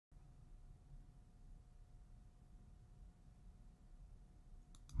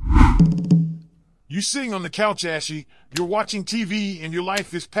You sitting on the couch, Ashy, you're watching TV and your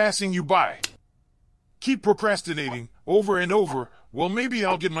life is passing you by. Keep procrastinating over and over. Well, maybe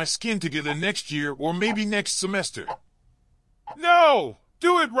I'll get my skin together next year or maybe next semester. No!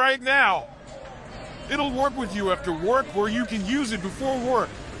 Do it right now! It'll work with you after work, or you can use it before work.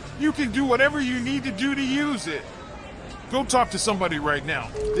 You can do whatever you need to do to use it. Go talk to somebody right now.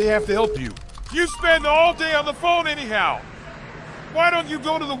 They have to help you. You spend all day on the phone anyhow. Why don't you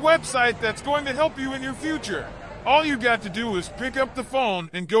go to the website that's going to help you in your future? All you got to do is pick up the phone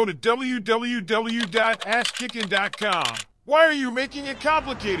and go to www.ashkickin.com. Why are you making it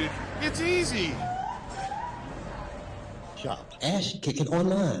complicated? It's easy. Shop Ash Kickin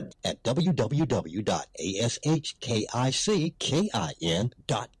online at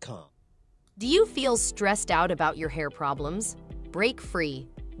www.ashkickin.com. Do you feel stressed out about your hair problems? Break free.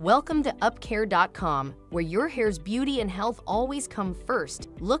 Welcome to upcare.com, where your hair's beauty and health always come first.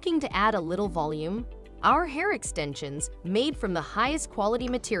 Looking to add a little volume? Our hair extensions, made from the highest quality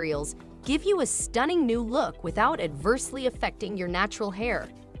materials, give you a stunning new look without adversely affecting your natural hair.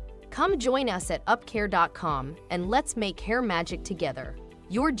 Come join us at upcare.com and let's make hair magic together.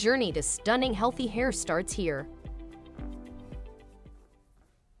 Your journey to stunning healthy hair starts here.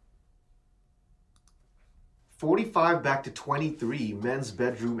 "45 back to 23 men's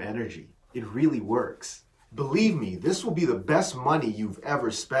bedroom energy. It really works. Believe me, this will be the best money you've ever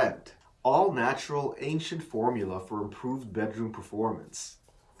spent. All natural, ancient formula for improved bedroom performance.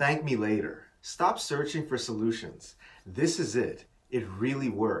 Thank me later. Stop searching for solutions. This is it. It really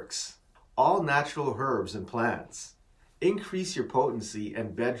works. All natural herbs and plants. Increase your potency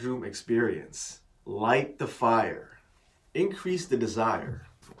and bedroom experience. Light the fire. Increase the desire.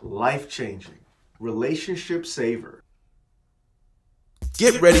 Life-changing. Relationship saver.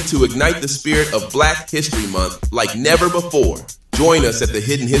 Get ready to ignite the spirit of Black History Month like never before. Join us at the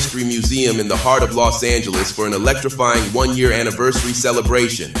Hidden History Museum in the heart of Los Angeles for an electrifying one-year anniversary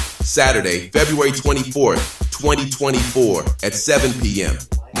celebration. Saturday, February 24th, 2024 at 7 p.m.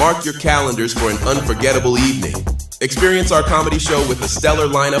 Mark your calendars for an unforgettable evening. Experience our comedy show with a stellar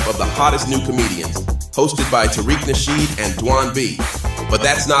lineup of the hottest new comedians, hosted by Tariq and Dwan B. But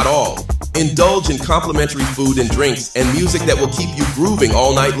that's not all. Indulge in complimentary food and drinks and music that will keep you grooving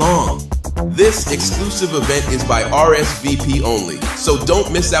all night long. This exclusive event is by RSVP only, so don't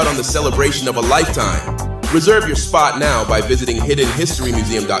miss out on the celebration of a lifetime. Reserve your spot now by visiting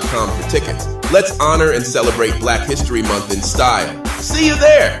hiddenhistorymuseum.com for tickets. Let's honor and celebrate Black History Month in style. See you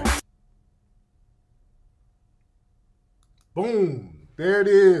there! Boom. There it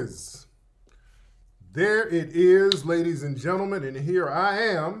is. There it is, ladies and gentlemen, and here I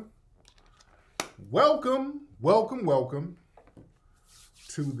am. Welcome, welcome, welcome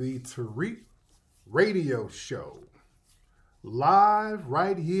to the Tariq Radio Show. Live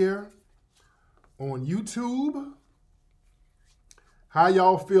right here on YouTube. How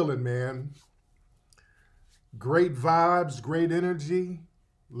y'all feeling, man? Great vibes, great energy,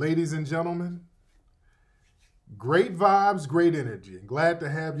 ladies and gentlemen. Great vibes, great energy. Glad to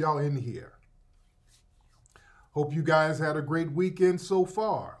have y'all in here. Hope you guys had a great weekend so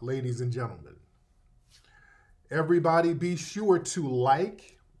far, ladies and gentlemen. Everybody be sure to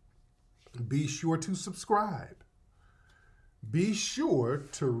like, be sure to subscribe, be sure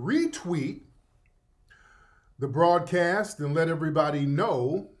to retweet the broadcast and let everybody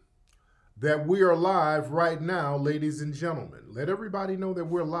know that we are live right now, ladies and gentlemen. Let everybody know that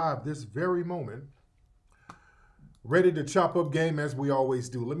we're live this very moment, ready to chop up game as we always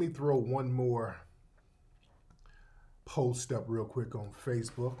do. Let me throw one more post up real quick on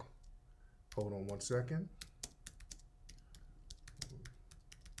Facebook. Hold on one second.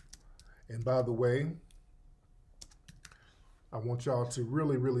 And by the way, I want y'all to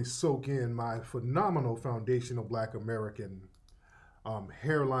really, really soak in my phenomenal foundational Black American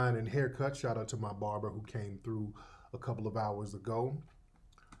hairline and haircut. Shout out to my barber who came through a couple of hours ago.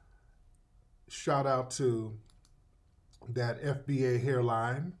 Shout out to that FBA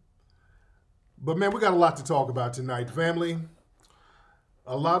hairline. But man, we got a lot to talk about tonight, family.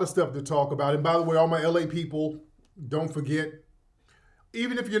 A lot of stuff to talk about. And by the way, all my LA people, don't forget,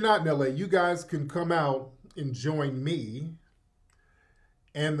 even if you're not in LA, you guys can come out and join me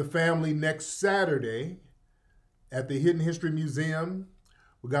and the family next Saturday at the Hidden History Museum.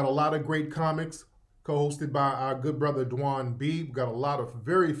 We got a lot of great comics co-hosted by our good brother Dwan B. We got a lot of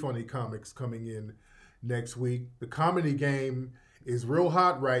very funny comics coming in next week. The comedy game is real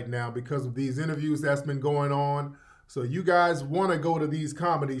hot right now because of these interviews that's been going on. So you guys want to go to these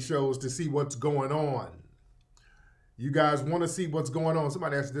comedy shows to see what's going on. You guys want to see what's going on.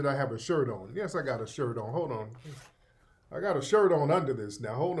 Somebody asked, did I have a shirt on? Yes, I got a shirt on. Hold on. I got a shirt on under this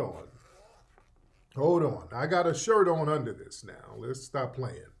now. Hold on. Hold on. I got a shirt on under this now. Let's stop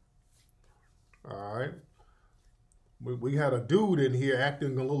playing. All right. We had a dude in here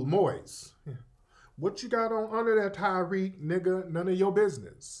acting a little moist. What you got on under that, Tariq, nigga? None of your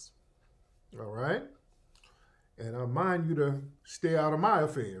business. All right? And I mind you to stay out of my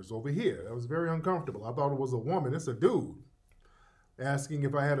affairs over here. That was very uncomfortable. I thought it was a woman. It's a dude asking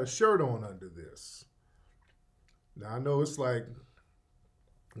if I had a shirt on under this. Now, I know it's like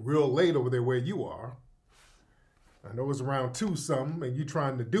real late over there where you are. I know it's around 2 something and you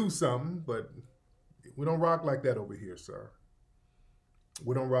trying to do something, but we don't rock like that over here, sir.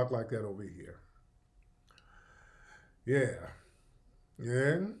 We don't rock like that over here. Yeah.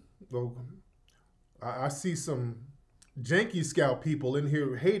 Yeah. Well, I see some janky scalp people in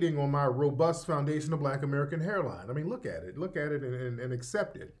here hating on my robust foundation of Black American hairline. I mean, look at it. Look at it and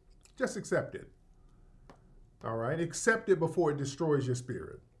accept it. Just accept it. All right? Accept it before it destroys your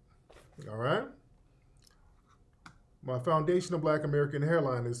spirit. All right? My foundation of Black American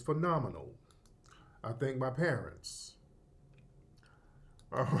hairline is phenomenal. I thank my parents.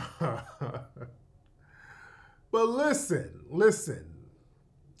 But listen.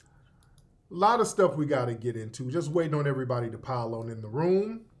 A lot of stuff we got to get into. Just waiting on everybody to pile on in the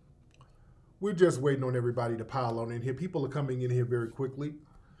room. We're just waiting on everybody to pile on in here. People are coming in here very quickly.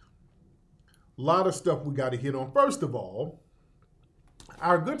 A lot of stuff we got to hit on. First of all,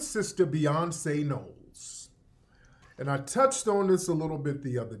 our good sister Beyonce Knowles. And I touched on this a little bit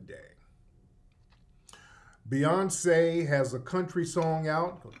the other day. Beyonce has a country song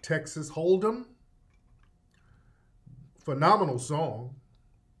out, Texas Hold'em. Phenomenal song.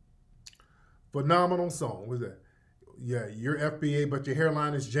 Phenomenal song. What's that? Yeah, you're FBA, but your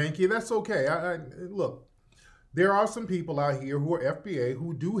hairline is janky. That's okay. Look, there are some people out here who are FBA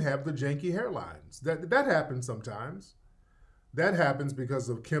who do have the janky hairlines. That happens sometimes. That happens because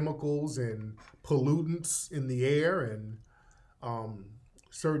of chemicals and pollutants in the air and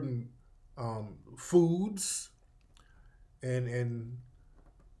certain foods and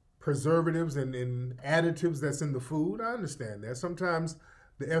preservatives and additives that's in the food. I understand that. Sometimes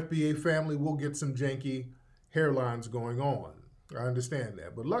the FBA family will get some janky hairlines going on. I understand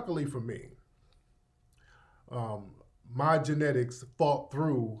that. But luckily for me, my genetics fought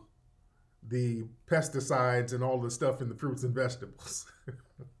through the pesticides and all the stuff in the fruits and vegetables.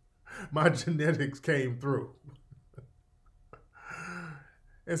 My genetics came through.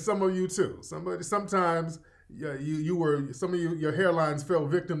 And some of you too. Sometimes some of your hairlines fell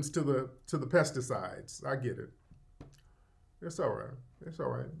victims to the pesticides. I get it. It's all right. It's all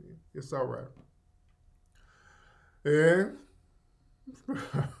right. It's all right. And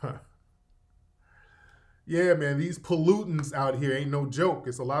yeah, man, these pollutants out here ain't no joke.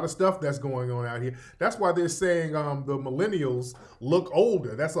 It's a lot of stuff that's going on out here. That's why they're saying the millennials look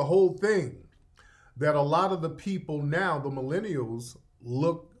older. That's a whole thing. That a lot of the people now, the millennials,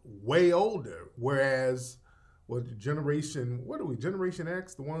 look way older. Whereas, Generation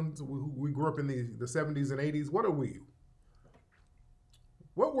X, the ones who we grew up in the 70s and 80s, what are we?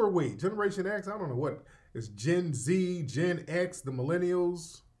 What were we? Generation X? I don't know what. It's Gen Z, Gen X, the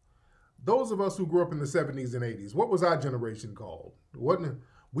millennials. Those of us who grew up in the 70s and 80s, what was our generation called?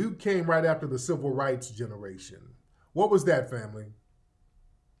 We came right after the civil rights generation. What was that, family?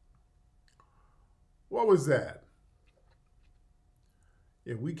 What was that?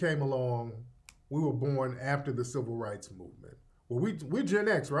 Yeah, we came along, we were born after the civil rights movement. Well, we're Gen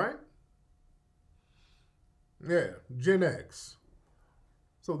X, right? Yeah, Gen X.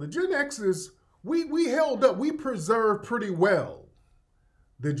 So the Gen Xers, we held up, we preserved pretty well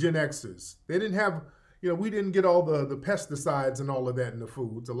the Gen Xers. They didn't have, we didn't get all the pesticides and all of that in the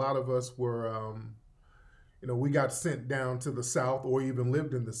foods. A lot of us were, we got sent down to the South or even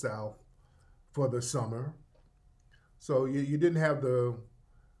lived in the South for the summer. So you didn't have the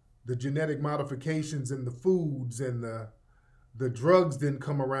genetic modifications in the foods, and the drugs didn't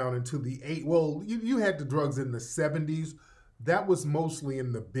come around until you had the drugs in the 70s. That was mostly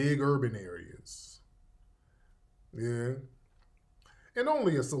in the big urban areas. Yeah. And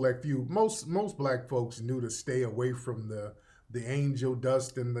only a select few. Most black folks knew to stay away from the angel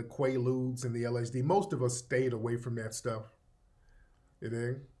dust and the Quaaludes and the LSD. Most of us stayed away from that stuff. You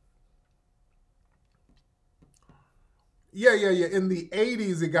know? Yeah. In the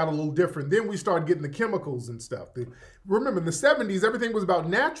 80s, it got a little different. Then we started getting the chemicals and stuff. Remember, in the 70s, everything was about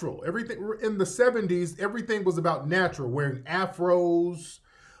natural. In the 70s, everything was about natural. Wearing afros.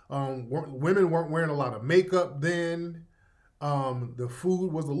 Women weren't wearing a lot of makeup then. The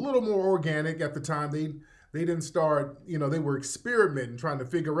food was a little more organic at the time. They didn't start, they were experimenting, trying to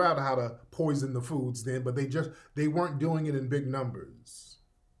figure out how to poison the foods then, but they weren't doing it in big numbers.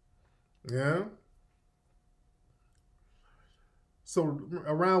 Yeah. So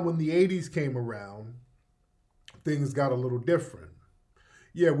around when the 80s came around, things got a little different.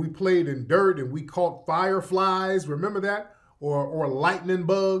 Yeah, we played in dirt and we caught fireflies. Remember that? Or lightning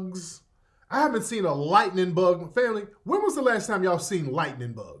bugs. I haven't seen a lightning bug. Family, when was the last time y'all seen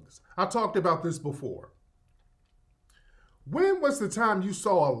lightning bugs? I talked about this before. When was the time you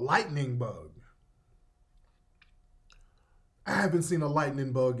saw a lightning bug? I haven't seen a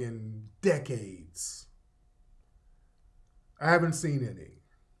lightning bug in decades. I haven't seen any.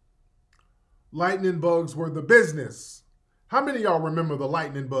 Lightning bugs were the business. How many of y'all remember the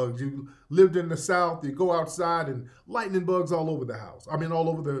lightning bugs? You lived in the South, you go outside and lightning bugs all over the house. I mean, all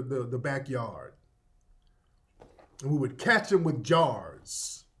over the backyard. And we would catch them with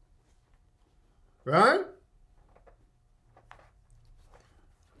jars. Right?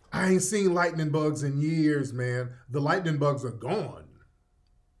 I ain't seen lightning bugs in years, man. The lightning bugs are gone.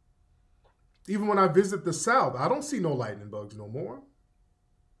 Even when I visit the South, I don't see no lightning bugs no more.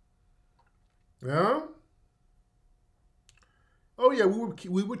 Yeah? Oh yeah,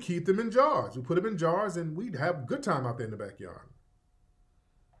 we would keep them in jars. We put them in jars and we'd have a good time out there in the backyard.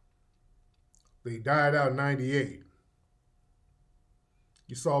 They died out in 98.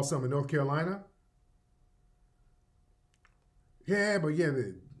 You saw some in North Carolina? Yeah, but yeah,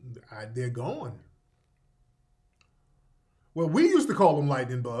 they're gone. Well, we used to call them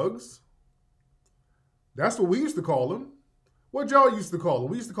lightning bugs. That's what we used to call them. What y'all used to call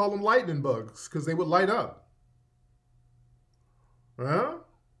them? We used to call them lightning bugs because they would light up. Huh?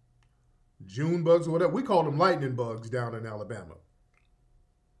 June bugs or whatever. We call them lightning bugs down in Alabama.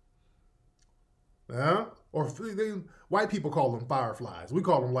 Huh? Or white people call them fireflies. We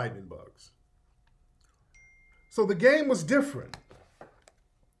call them lightning bugs. So the game was different.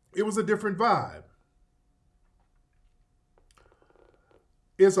 It was a different vibe.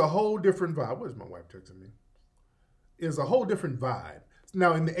 It's a whole different vibe. What is my wife texting me? It's a whole different vibe.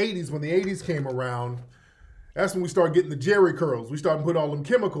 Now in the 80s, when the 80s came around, that's when we started getting the Jerry curls. We started putting all them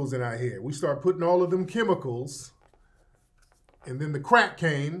chemicals in our hair. We started putting all of them chemicals. And then the crack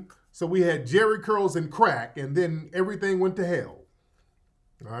came. So we had Jerry curls and crack. And then everything went to hell.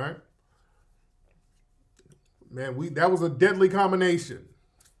 All right? Man, that was a deadly combination.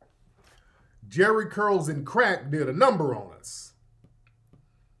 Jerry curls and crack did a number on us.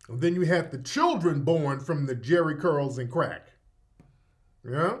 And then you had the children born from the Jerry curls and crack.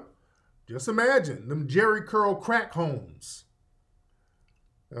 Yeah? Just imagine them Jerry curl crack homes.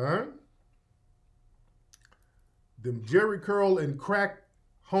 All right? Them Jerry curl and crack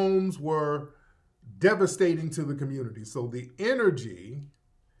homes were devastating to the community. So the energy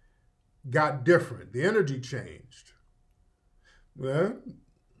got different. The energy changed. Yeah?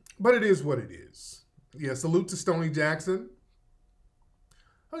 But it is what it is. Yeah, salute to Stoney Jackson.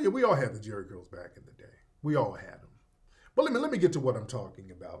 Oh yeah, we all had the Jerry curls back in the day. We all had them. But let me get to what I'm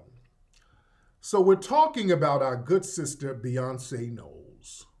talking about. So we're talking about our good sister, Beyonce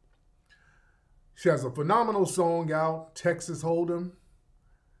Knowles. She has a phenomenal song out, Texas Hold'em.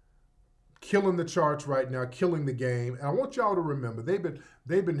 Killing the charts right now, killing the game. And I want y'all to remember,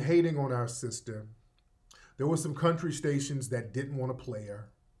 they've been hating on our sister. There were some country stations that didn't want to play her.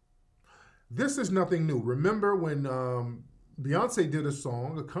 This is nothing new. Remember when Beyonce did a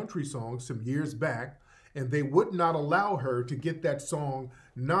song, a country song, some years back, and they would not allow her to get that song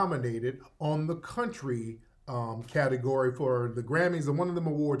nominated on the country category for the Grammys and one of them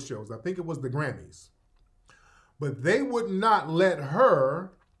award shows. I think it was the Grammys. But they would not let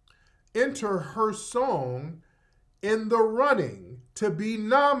her enter her song in the running to be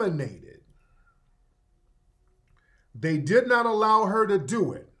nominated. They did not allow her to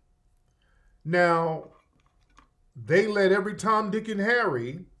do it. Now, they let every Tom, Dick, and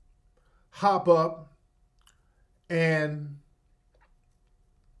Harry hop up and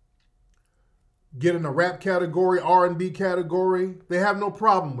get in a rap category, R&B category. They have no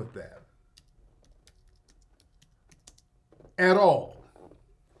problem with that at all.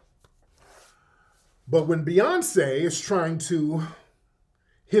 But when Beyonce is trying to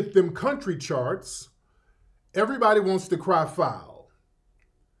hit them country charts, everybody wants to cry foul.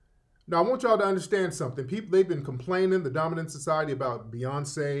 Now, I want y'all to understand something. People, they've been complaining, the dominant society, about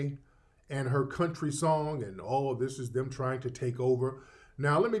Beyonce and her country song, and oh, this is them trying to take over.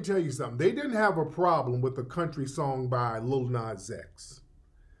 Now, let me tell you something. They didn't have a problem with the country song by Lil Nas X.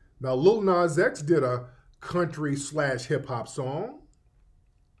 Now, Lil Nas X did a country/hip-hop song.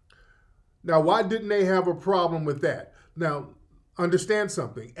 Now, why didn't they have a problem with that? Now, understand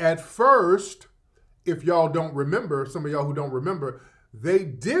something. At first, if y'all don't remember, some of y'all who don't remember, they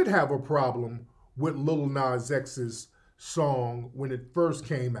did have a problem with Lil Nas X's song when it first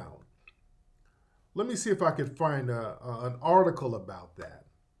came out. let me see if I could find an article about that.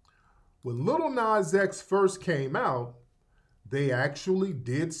 When Lil Nas X first came out, they actually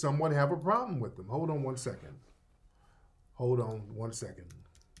did somewhat have a problem with them. Hold on one second. Hold on one second.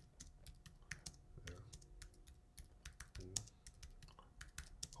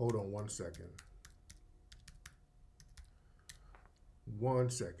 Hold on one second. One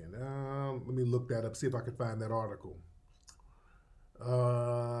second. Let me look that up, see if I can find that article.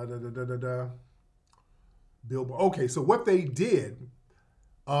 Billboard. Okay, so what they did,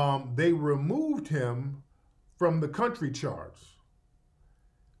 they removed him from the country charts.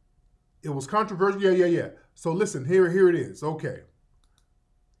 It was controversial. Yeah. So listen, here it is. Okay.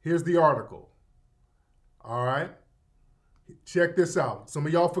 Here's the article. All right. Check this out. Some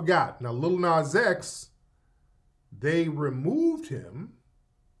of y'all forgot. Now, Lil Nas X, they removed him.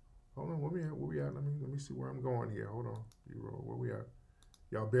 Hold on, where we at? Let me see where I'm going here. Hold on. Where we at?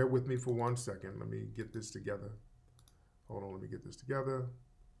 Y'all bear with me for 1 second. Let me get this together. Hold on, let me get this together.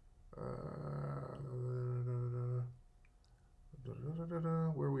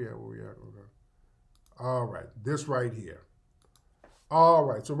 Where we at? Okay. All right, this right here. All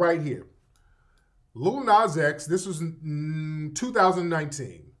right, so right here. Lil Nas X, this was in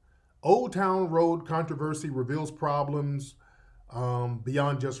 2019. Old Town Road controversy reveals problems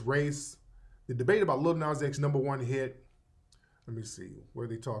beyond just race. The debate about Lil Nas X #1 hit. Let me see where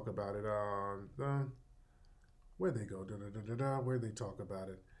they talk about it. Where they go? Where they talk about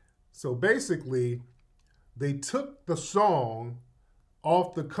it. So basically, they took the song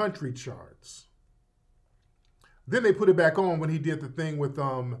off the country charts. Then they put it back on when he did the thing with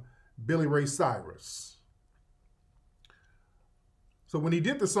Billy Ray Cyrus. So when he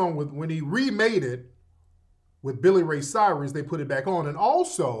did the song when he remade it with Billy Ray Cyrus, they put it back on. And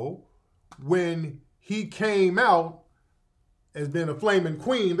also, when he came out as being a flaming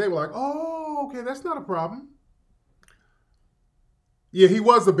queen, they were like, oh, okay, that's not a problem. Yeah, he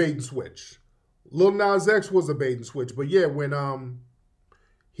was a bait and switch. Lil Nas X was a bait and switch. But yeah, when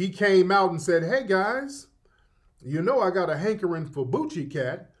he came out and said, hey guys, you know I got a hankering for Boochie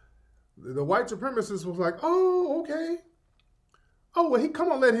Cat, the white supremacist was like, oh, okay. Oh, well, come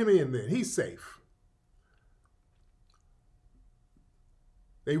on, let him in then. He's safe.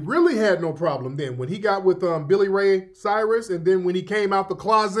 They really had no problem then. When he got with Billy Ray Cyrus and then when he came out the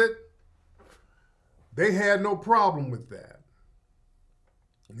closet, they had no problem with that.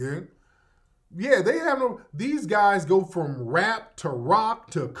 Yeah, they have no, these guys go from rap to rock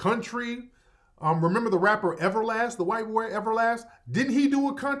to country. Remember the rapper Everlast, the white boy Everlast? Didn't he do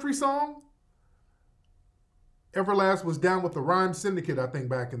a country song? Everlast was down with the Rhyme Syndicate, I think,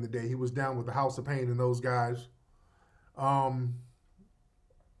 back in the day. He was down with the House of Pain and those guys.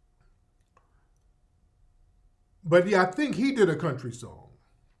 But yeah, I think he did a country song.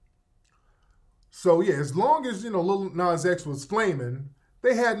 So yeah, as long as, Lil Nas X was flaming,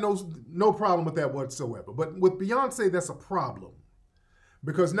 they had no problem with that whatsoever. But with Beyonce, that's a problem.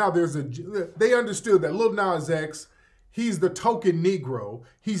 Because now they understood that Lil Nas X, he's the token Negro.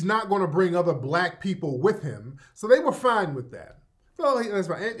 He's not going to bring other black people with him. So they were fine with that. So that's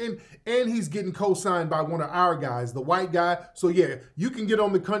fine. And he's getting co-signed by one of our guys, the white guy. So yeah, you can get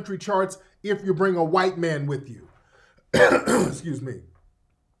on the country charts if you bring a white man with you. Excuse me.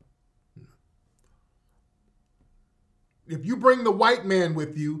 If you bring the white man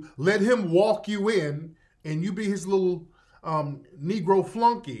with you, let him walk you in, and you be his little Negro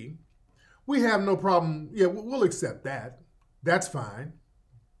flunky, we have no problem. Yeah, we'll accept that. That's fine.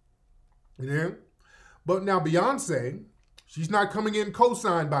 Yeah. But now Beyonce, she's not coming in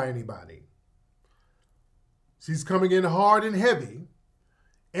co-signed by anybody. She's coming in hard and heavy.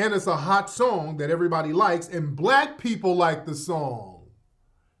 And it's a hot song that everybody likes. And black people like the song.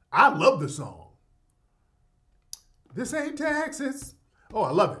 I love the song. This ain't Texas. Oh,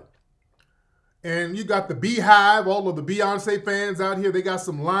 I love it. And you got the Beehive, all of the Beyonce fans out here. They got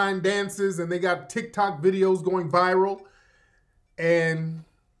some line dances and they got TikTok videos going viral. And,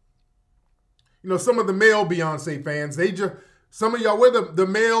 some of the male Beyonce fans, some of y'all, we're the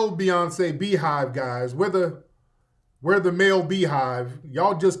male Beyonce Beehive guys. We're the male Beehive.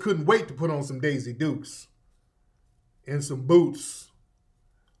 Y'all just couldn't wait to put on some Daisy Dukes and some boots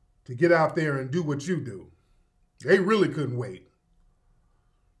to get out there and do what you do. They really couldn't wait.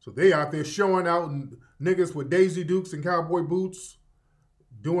 So they out there showing out and niggas with Daisy Dukes and cowboy boots,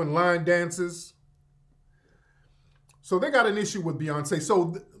 doing line dances. So they got an issue with Beyonce.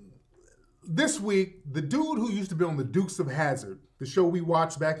 So this week, the dude who used to be on the Dukes of Hazzard, the show we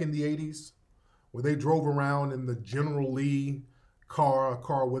watched back in the 80s, where they drove around in the General Lee car, a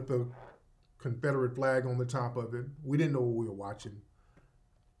car with a Confederate flag on the top of it. We didn't know what we were watching.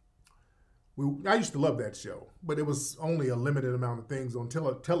 I used to love that show, but it was only a limited amount of things on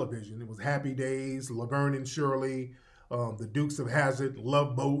television. It was Happy Days, Laverne and Shirley, the Dukes of Hazzard,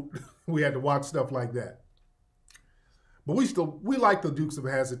 Love Boat. We had to watch stuff like that. But we like the Dukes of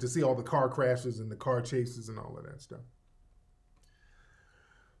Hazzard to see all the car crashes and the car chases and all of that stuff.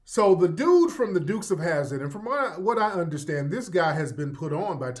 So the dude from the Dukes of Hazzard, and from what I understand, this guy has been put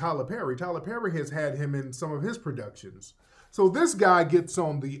on by Tyler Perry. Tyler Perry has had him in some of his productions. So this guy gets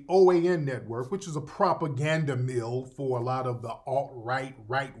on the OAN network, which is a propaganda mill for a lot of the alt-right,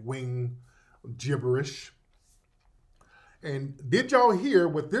 right-wing gibberish. And did y'all hear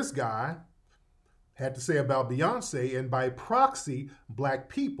what this guy had to say about Beyonce and by proxy, black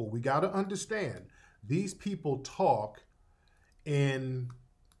people? We got to understand, these people talk in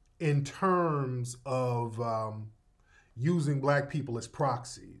terms of using black people as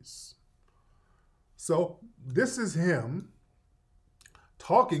proxies. So this is him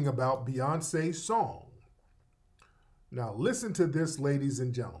talking about Beyonce's song. Now listen to this, ladies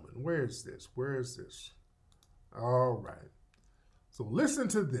and gentlemen. Where is this? Where is this? All right. So listen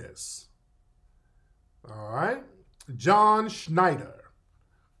to this. All right. John Schneider.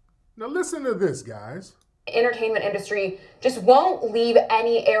 Now listen to this, guys. Entertainment industry just won't leave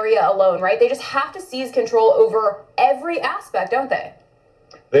any area alone, right? They just have to seize control over every aspect, don't they?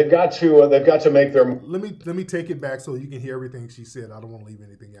 They've got to make their. Let me take it back so you can hear everything she said. I don't want to leave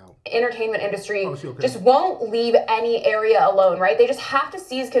anything out. Entertainment industry just won't leave any area alone, right? They just have to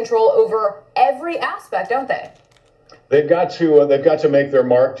seize control over every aspect, don't they? They've got to make their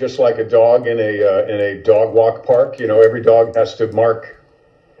mark, just like a dog in a dog walk park. You know, every dog has to mark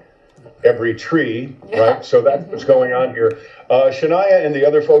every tree, right? So that's what's going on here. Shania and the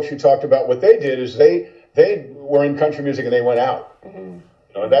other folks you talked about, what they did is they were in country music and they went out. Mm-hmm.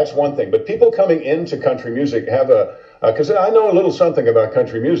 You know, that's one thing. But people coming into country music have because I know a little something about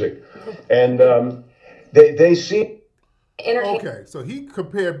country music, and they see. Okay, so he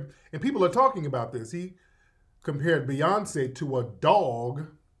compared, and people are talking about this. He compared Beyonce to a dog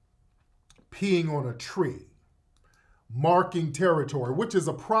peeing on a tree, marking territory, which is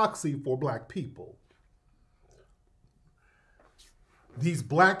a proxy for black people. These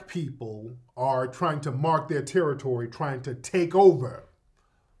black people are trying to mark their territory, trying to take over.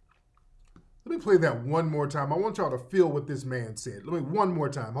 Let me play that one more time. I want y'all to feel what this man said. One more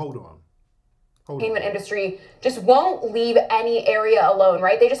time. Hold on. Entertainment industry just won't leave any area alone,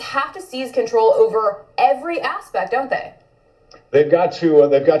 right? They just have to seize control over every aspect, don't they? They've got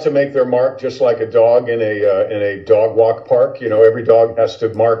to make their mark, just like a dog in a dog walk park. You know, every dog has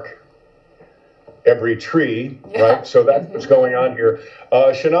to mark every tree, right? So that's what's going on here.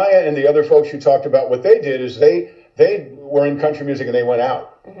 Shania and the other folks you talked about, what they did is they were in country music and they went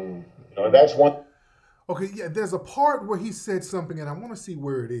out. Mm-hmm. You know, that's one. Okay, yeah, there's a part where he said something, and I want to see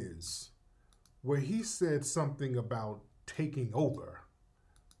where it is, where he said something about taking over.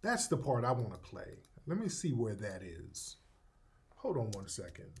 That's the part I want to play. Let me see where that is. Hold on one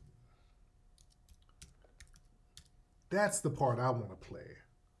second. That's the part I want to play.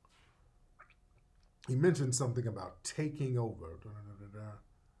 He mentioned something about taking over.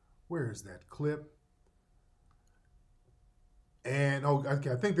 Where is that clip? And, okay,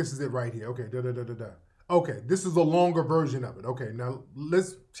 I think this is it right here. Okay, Okay, this is a longer version of it. Okay, now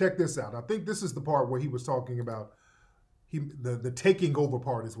let's check this out. I think this is the part where he was talking about the taking over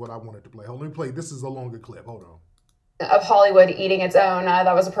part is what I wanted to play. Hold on, let me play. This is a longer clip. Hold on. Of Hollywood eating its own.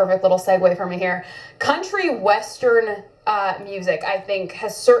 That was a perfect little segue for me here. Country Western music, I think,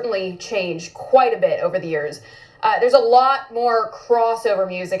 has certainly changed quite a bit over the years. There's a lot more crossover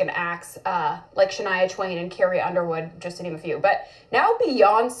music and acts like Shania Twain and Carrie Underwood, just to name a few. But now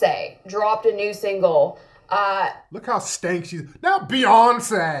Beyonce dropped a new single. Look how stank she's... Now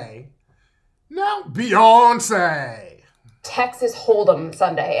Beyonce! Now Beyonce! Texas Hold'em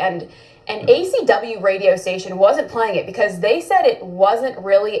Sunday. And an ACW radio station wasn't playing it because they said it wasn't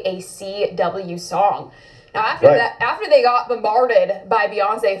really a CW song. Now, after they got bombarded by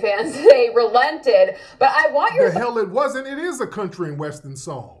Beyonce fans, they relented. But I want your... The hell it wasn't. It is a country and western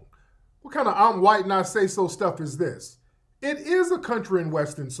song. What kind of I'm white and I say so stuff is this? It is a country and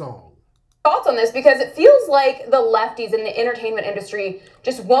western song. Thoughts on this, because it feels like the lefties in the entertainment industry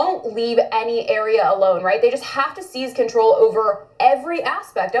just won't leave any area alone, right? They just have to seize control over every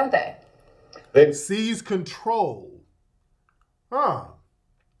aspect, don't they? They seize control.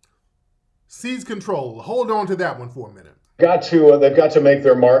 Seize control. Hold on to that one for a minute. They've got to make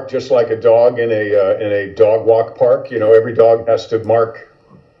their mark, just like a dog in a dog walk park. You know, every dog has to mark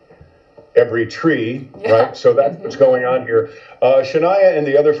every tree, right? So that's what's going on here. Shania and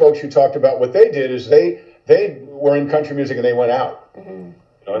the other folks you talked about, what they did is they were in country music and they went out. Mm-hmm.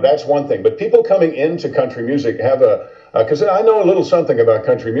 You And that's one thing. But people coming into country music have because I know a little something about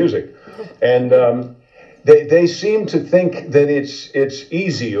country music, and they seem to think that it's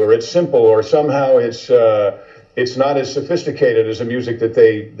easy or it's simple or somehow it's not as sophisticated as the music that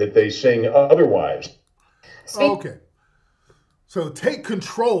they sing otherwise. Okay, so take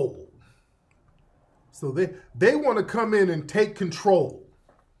control. So they want to come in and take control.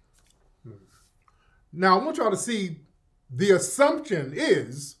 Now I want y'all to see the assumption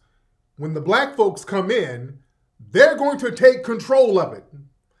is when the black folks come in, they're going to take control of it.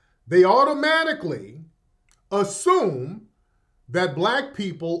 They automatically assume that black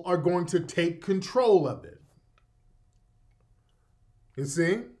people are going to take control of it. You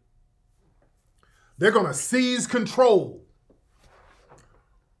see? They're going to seize control.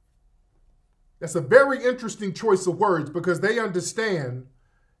 That's a very interesting choice of words because they understand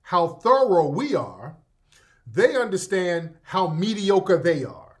how thorough we are. They understand how mediocre they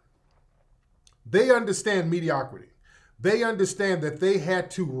are. They understand mediocrity. They understand that they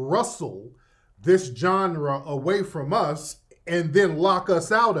had to wrestle this genre away from us and then lock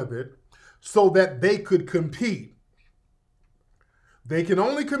us out of it so that they could compete. They can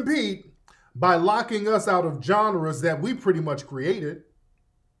only compete by locking us out of genres that we pretty much created.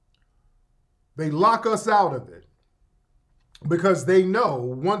 They lock us out of it because they know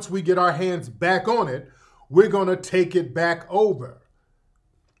once we get our hands back on it, we're going to take it back over.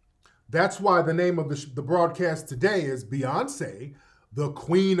 That's why the name of the broadcast today is Beyonce, the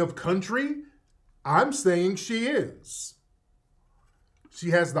Queen of Country. I'm saying she is.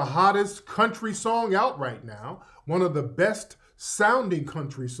 She has the hottest country song out right now, one of the best sounding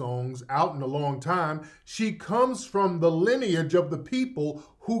country songs out in a long time. She comes from the lineage of the people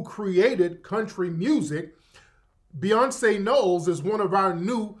who created country music. Beyonce Knowles is one of our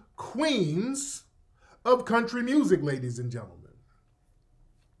new queens of country music, ladies and gentlemen.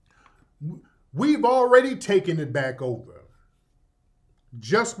 We've already taken it back over.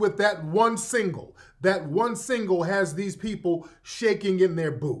 Just with that one single. That one single has these people shaking in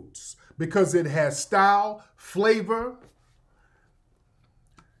their boots because it has style, flavor.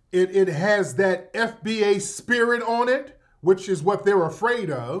 It has that FBA spirit on it, which is what they're afraid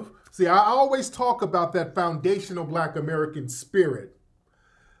of. See, I always talk about that foundational Black American spirit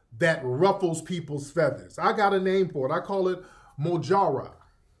that ruffles people's feathers. I got a name for it. I call it Mojara.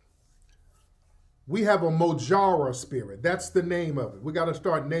 We have a Mojara spirit. That's the name of it. We got to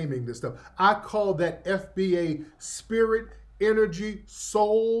start naming this stuff. I call that FBA spirit, energy,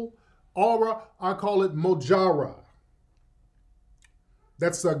 soul, aura. I call it Mojara.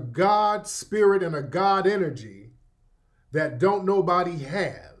 That's a God spirit and a God energy that don't nobody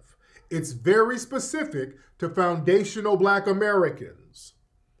have. It's very specific to foundational Black Americans.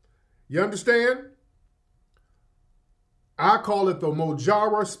 You understand? I call it the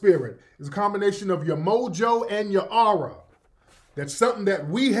Mojara spirit. It's a combination of your mojo and your aura. That's something that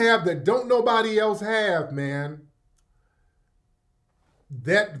we have that don't nobody else have, man.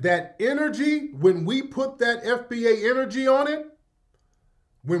 That energy, when we put that FBA energy on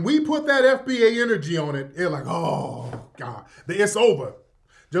it, they're like, oh, God, it's over.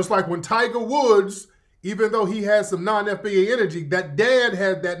 Just like when Tiger Woods, even though he has some non-FBA energy, that dad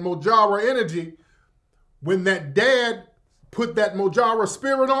had that Mojara energy. When that dad put that Mojara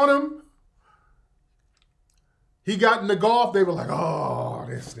spirit on him, he got into golf, they were like, oh,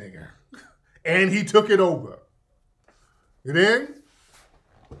 this nigga. And he took it over. You dig?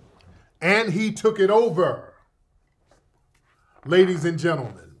 And he took it over. Ladies and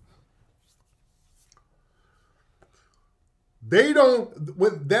gentlemen. They don't,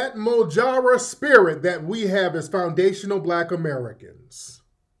 with that Mojara spirit that we have as foundational Black Americans,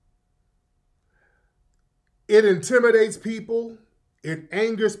 it intimidates people, it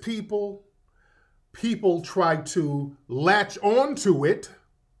angers people, people try to latch onto it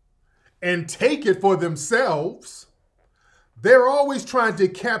and take it for themselves. They're always trying to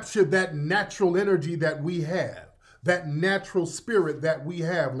capture that natural energy that we have, that natural spirit that we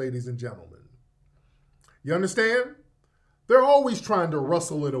have, ladies and gentlemen. You understand? They're always trying to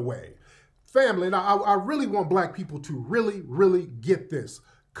rustle it away. Family, now I really want Black people to really, really get this.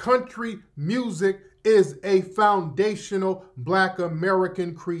 Country music is a foundational Black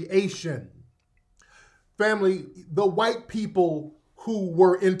American creation. Family, the white people who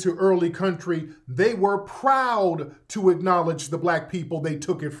were into early country, they were proud to acknowledge the Black people they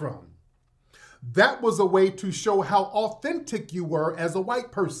took it from. That was a way to show how authentic you were as a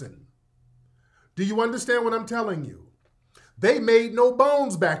white person. Do you understand what I'm telling you? They made no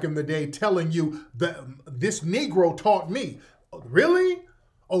bones back in the day telling you that this Negro taught me. Really?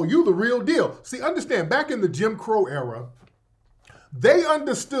 Oh, you the real deal. See, understand, back in the Jim Crow era, They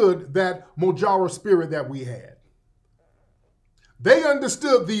understood that Mojara spirit that we had. They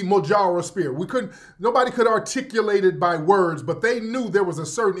understood the Mojara spirit. Nobody could articulate it by words, but they knew there was a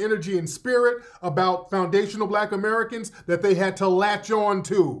certain energy and spirit about foundational Black Americans that they had to latch on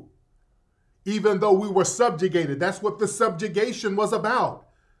to, even though we were subjugated. That's what the subjugation was about.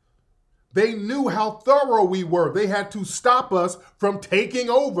 They knew how thorough we were. They had to stop us from taking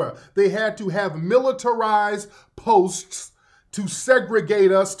over. They had to have militarized posts to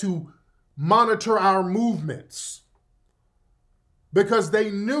segregate us, to monitor our movements, because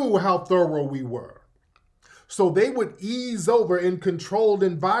they knew how thorough we were. So they would ease over in controlled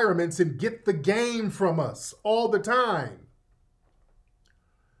environments and get the game from us all the time.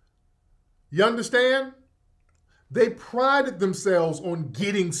 You understand? They prided themselves on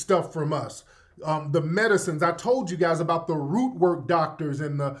getting stuff from us. The medicines, I told you guys about the root work doctors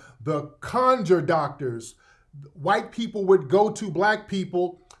and the conjure doctors. White people would go to Black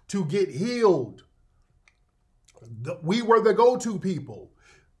people to get healed. We were the go-to people.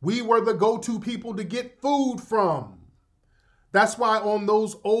 We were the go-to people to get food from. That's why on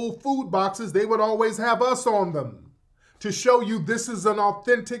those old food boxes, they would always have us on them to show you this is an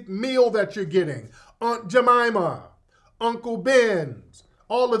authentic meal that you're getting. Aunt Jemima, Uncle Ben's,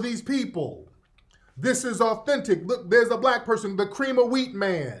 all of these people. This is authentic. Look, there's a Black person, the cream of wheat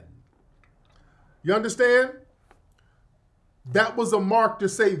man. You understand? That was a mark to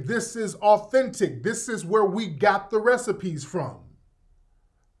say this is authentic. This is where we got the recipes from.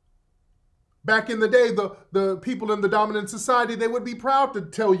 Back in the day, the people in the dominant society, they would be proud to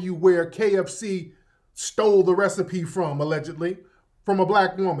tell you where KFC stole the recipe from, allegedly, from a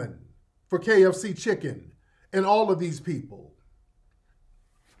Black woman for KFC chicken, and all of these people.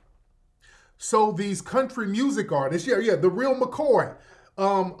 So these country music artists, the real McCoy,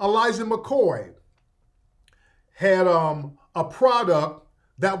 Elijah McCoy, had a product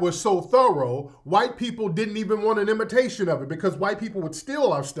that was so thorough, white people didn't even want an imitation of it because white people would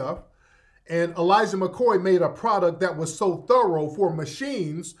steal our stuff. And Elijah McCoy made a product that was so thorough for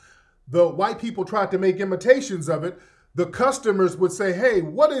machines, the white people tried to make imitations of it. The customers would say, hey,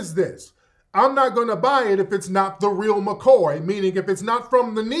 what is this? I'm not going to buy it if it's not the real McCoy, meaning if it's not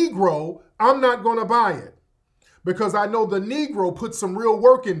from the Negro, I'm not going to buy it because I know the Negro put some real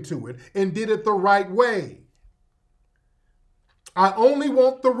work into it and did it the right way. I only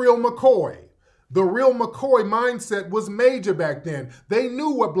want the real McCoy. The real McCoy mindset was major back then. They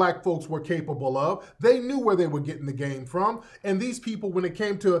knew what Black folks were capable of. They knew where they were getting the game from. And these people, when it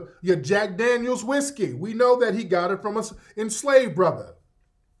came to your Jack Daniels whiskey, we know that he got it from an enslaved brother.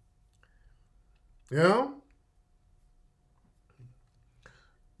 You know?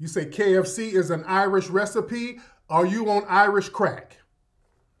 You say KFC is an Irish recipe. Are you on Irish crack?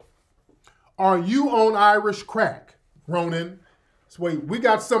 Are you on Irish crack, Ronan? So wait, we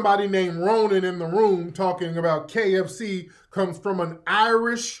got somebody named Ronan in the room talking about KFC comes from an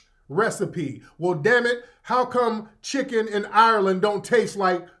Irish recipe. Well, damn it, how come chicken in Ireland don't taste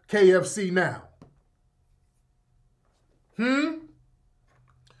like KFC now?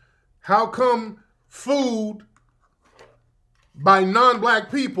 How come food by non-Black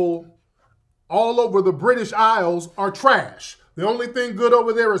people all over the British Isles are trash? The only thing good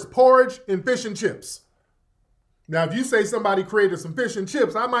over there is porridge and fish and chips. Now, if you say somebody created some fish and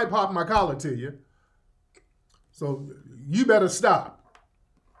chips, I might pop my collar to you. So you better stop.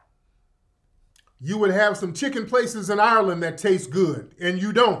 You would have some chicken places in Ireland that taste good, and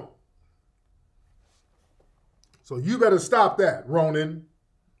you don't. So you better stop that, Ronan.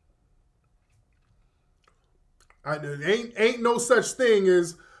 Ain't no such thing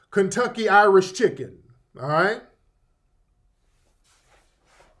as Kentucky Irish chicken, all right?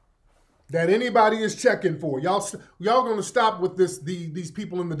 That anybody is checking for. Y'all gonna stop with this, these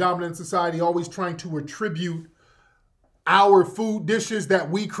people in the dominant society always trying to attribute our food dishes that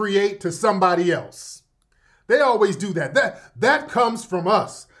we create to somebody else. They always do that. That comes from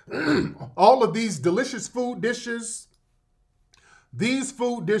us. All of these delicious food dishes, these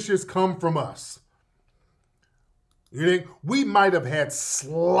food dishes come from us. You think we might have had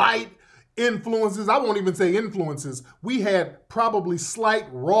slight influences. I won't even say influences. We had probably slight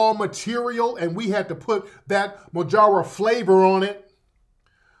raw material and we had to put that Mojara flavor on it.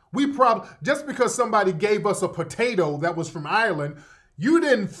 Just because somebody gave us a potato that was from Ireland, you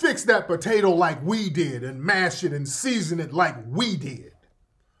didn't fix that potato like we did and mash it and season it like we did.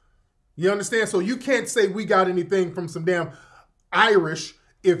 You understand? So you can't say we got anything from some damn Irish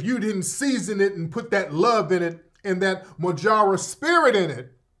if you didn't season it and put that love in it and that Mojara spirit in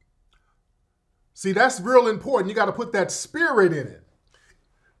it. See, that's real important. You got to put that spirit in it.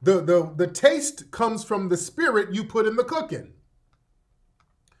 The taste comes from the spirit you put in the cooking.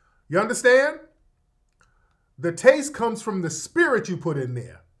 You understand? The taste comes from the spirit you put in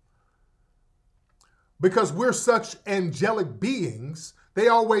there. Because we're such angelic beings, they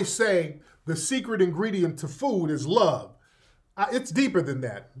always say the secret ingredient to food is love. It's deeper than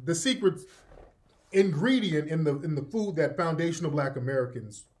that. The secret ingredient in the food that foundational Black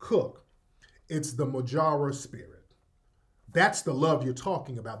Americans cook, it's the Mojara spirit. That's the love you're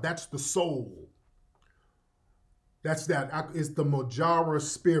talking about. That's the soul. It's the Mojara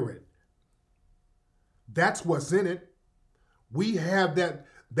spirit. That's what's in it. We have that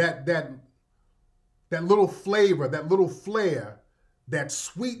little flavor, that little flair that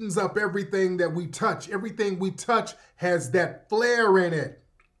sweetens up everything that we touch. Everything we touch has that flair in it.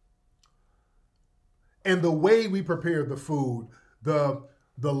 And the way we prepare the food, the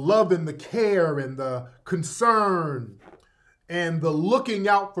love and the care and the concern and the looking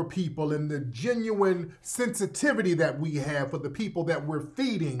out for people and the genuine sensitivity that we have for the people that we're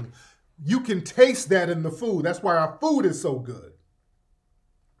feeding, you can taste that in the food. That's why our food is so good.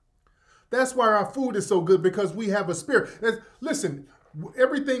 That's why our food is so good, because we have a spirit. Listen,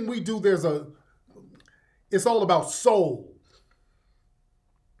 everything we do, it's all about soul.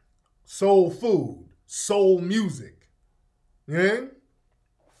 Soul food, soul music. Yeah?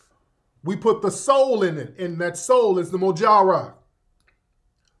 We put the soul in it, and that soul is the Mojara.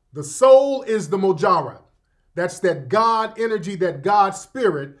 The soul is the Mojara. That's that God energy, that God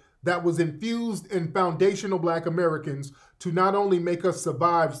spirit that was infused in foundational Black Americans to not only make us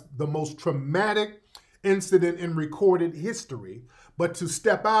survive the most traumatic incident in recorded history, but to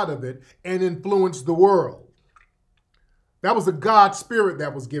step out of it and influence the world. That was a God spirit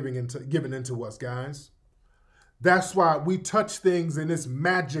that was given into us, guys. That's why we touch things and it's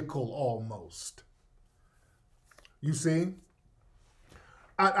magical almost. You see?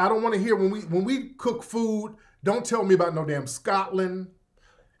 I don't want to hear when we cook food, don't tell me about no damn Scotland.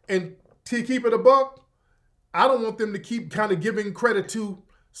 And to keep it a buck, I don't want them to keep kind of giving credit to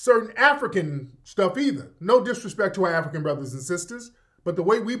certain African stuff either. No disrespect to our African brothers and sisters, but the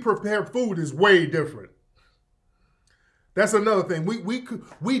way we prepare food is way different. That's another thing.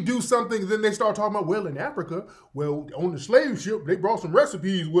 We do something, then they start talking about, well, in Africa, well, on the slave ship, they brought some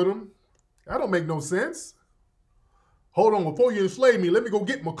recipes with them. That don't make no sense. Hold on, before you enslave me, let me go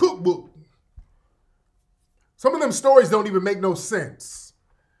get my cookbook. Some of them stories don't even make no sense.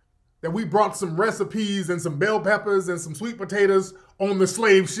 That we brought some recipes and some bell peppers and some sweet potatoes on the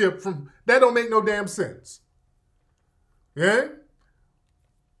slave ship that don't make no damn sense. Yeah?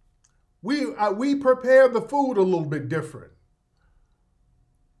 We prepare the food a little bit different.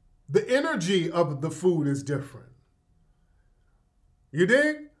 The energy of the food is different. You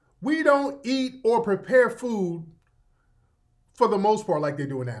dig? We don't eat or prepare food for the most part like they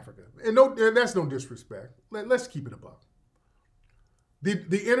do in Africa. And that's no disrespect. Let's keep it above.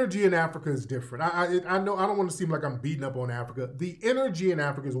 The energy in Africa is different. I know I don't want to seem like I'm beating up on Africa. The energy in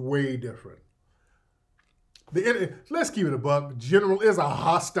Africa is way different. Let's keep it a buck. General is a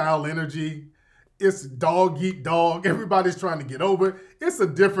hostile energy. It's dog eat dog. Everybody's trying to get over it. It's a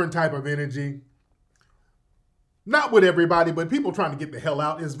different type of energy. Not with everybody, but people trying to get the hell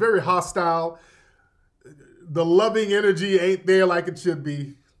out. It's very hostile. The loving energy ain't there like it should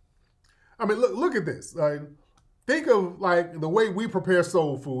be. I mean, look at this. Think of like the way we prepare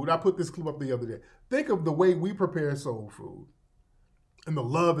soul food. I put this clip up the other day. Think of the way we prepare soul food and the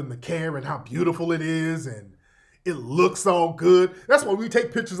love and the care and how beautiful it is and it looks all good. That's why we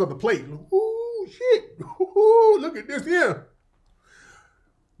take pictures of the plate. Ooh, shit. Ooh, look at this here.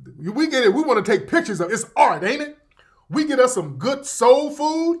 We get it. We want to take pictures of it. It's art, ain't it? We get us some good soul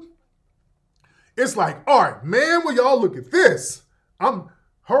food. It's like art. Man, will y'all look at this?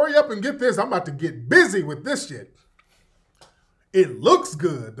 Hurry up and get this. I'm about to get busy with this shit. It looks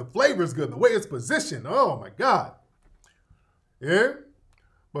good. The flavor's good. The way it's positioned. Oh, my God. Yeah?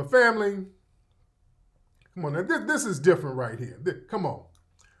 But family, come on. Now, this is different right here. Come on.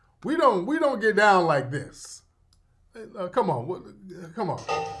 We don't get down like this. Come on. Come on.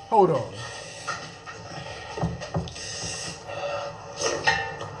 Hold on.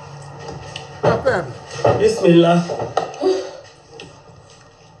 Now, family. Bismillah.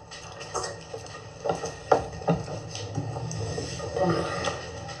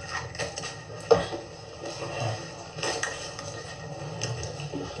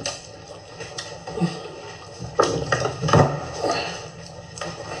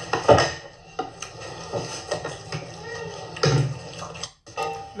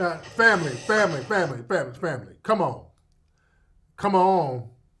 Now, family. Come on.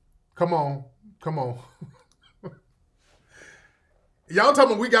 Y'all tell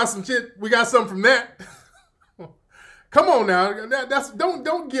me we got some shit. We got something from that. Come on now.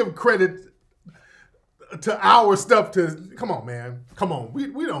 Don't give credit to our stuff come on, man. Come on.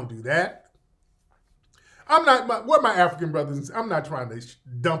 We don't do that. We're my African brothers. I'm not trying to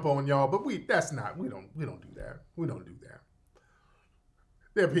dump on y'all, but we don't do that. We don't do that.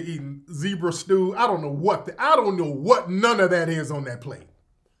 They're eating zebra stew. I don't know what none of that is on that plate.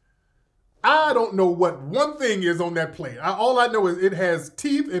 I don't know what one thing is on that plate. All I know is it has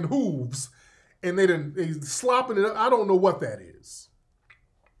teeth and hooves, and they slopping it up. I don't know what that is.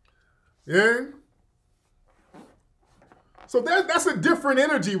 Yeah. So that's a different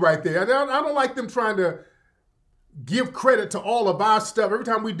energy right there. I don't like them trying to give credit to all of our stuff. Every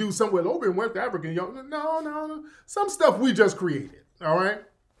time we do something with in West African, no. Some stuff we just created, all right?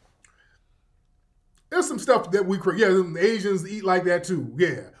 There's some stuff that we create. Yeah, the Asians eat like that too.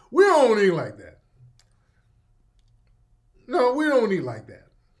 Yeah, we don't eat like that. No, we don't eat like that.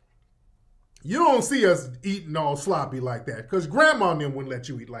 You don't see us eating all sloppy like that because Grandma and them wouldn't let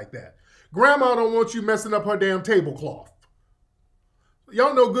you eat like that. Grandma don't want you messing up her damn tablecloth.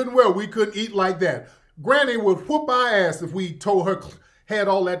 Y'all know good and well we couldn't eat like that. Granny would whoop our ass if we told her had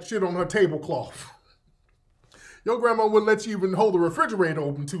all that shit on her tablecloth. Your grandma wouldn't let you even hold the refrigerator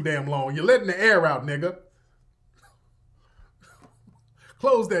open too damn long. You're letting the air out, nigga.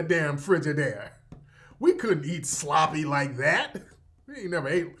 Close that damn Frigidaire. We couldn't eat sloppy like that. We ain't never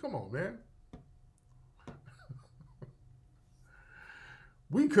ate. Come on, man.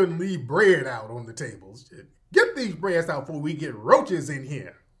 We couldn't leave bread out on the tables. Get these breads out before we get roaches in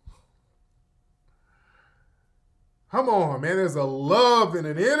here. Come on, man. There's a love and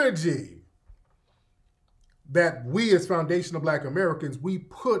an energy that we as foundational Black Americans, we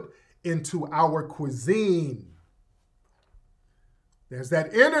put into our cuisine. There's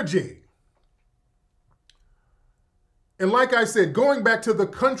that energy. And like I said, going back to the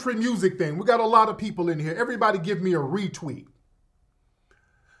country music thing, we got a lot of people in here. Everybody give me a retweet.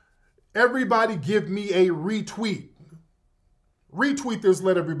 Everybody give me a retweet. Retweet this,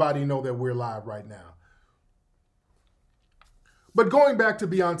 let everybody know that we're live right now. But going back to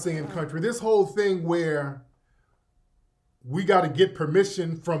Beyonce and country, this whole thing where we got to get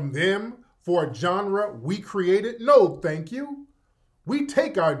permission from them for a genre we created. No, thank you. We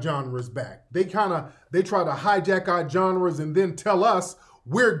take our genres back. They try to hijack our genres and then tell us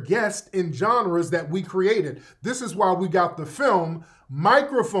we're guests in genres that we created. This is why we got the film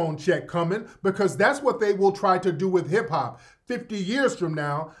Microphone Check coming, because that's what they will try to do with hip hop. 50 years from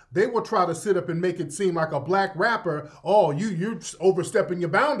now, they will try to sit up and make it seem like a black rapper. Oh, you're overstepping your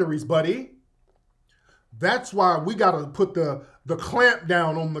boundaries, buddy. That's why we got to put the clamp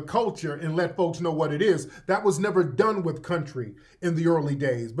down on the culture and let folks know what it is. That was never done with country in the early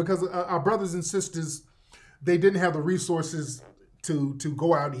days because our brothers and sisters, they didn't have the resources to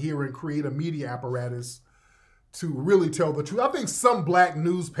go out here and create a media apparatus to really tell the truth. I think some black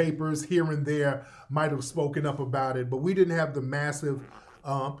newspapers here and there might have spoken up about it, but we didn't have the massive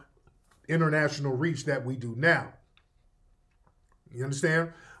international reach that we do now. You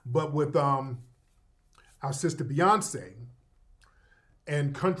understand? But with our sister Beyonce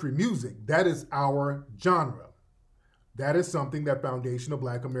and country music, that is our genre. That is something that foundational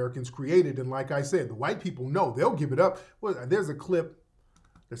Black Americans created. And like I said, the white people know. They'll give it up. Well, there's a clip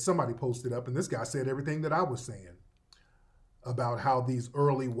that somebody posted up, and this guy said everything that I was saying about how these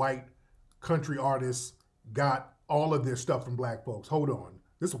early white country artists got all of their stuff from black folks. Hold on.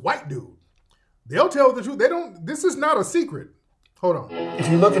 This white dude. They'll tell the truth. This is not a secret. Hold on. If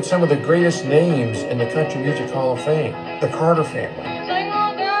you look at some of the greatest names in the Country Music Hall of Fame, the Carter family.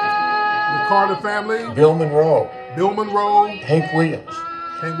 The Carter family. Bill Monroe. Hank Williams.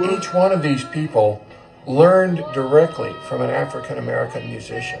 Each one of these people learned directly from an African-American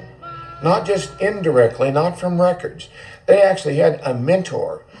musician. Not just indirectly, not from records. They actually had a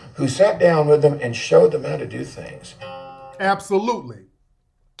mentor who sat down with them and showed them how to do things. Absolutely.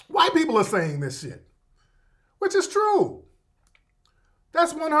 White people are saying this shit, which is true.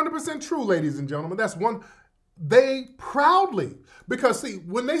 That's 100% true, ladies and gentlemen. They proudly, because see,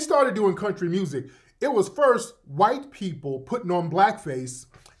 when they started doing country music, it was first white people putting on blackface,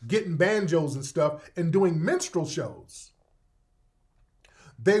 getting banjos and stuff, and doing minstrel shows.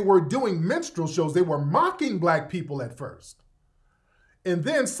 They were doing minstrel shows. They were mocking black people at first. And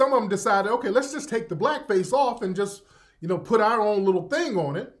then some of them decided, okay, let's just take the blackface off and just, put our own little thing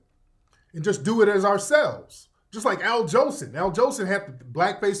on it and just do it as ourselves. Just like Al Jolson. Al Jolson had the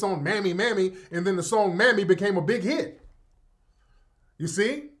blackface on Mammy, Mammy, and then the song Mammy became a big hit. You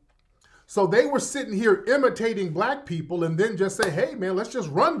see? So they were sitting here imitating black people and then just say, hey, man, let's just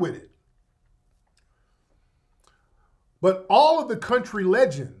run with it. But all of the country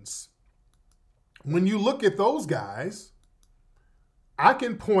legends when you look at those guys, I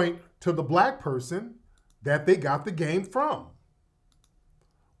can point to the black person that they got the game from.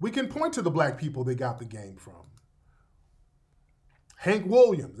 We can point to the black people they got the game from. Hank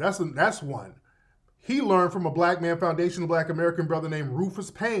Williams, that's one. He learned from a black man, foundational black American brother named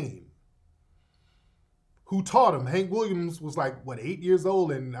Rufus Payne, who taught him. Hank Williams was like, 8 years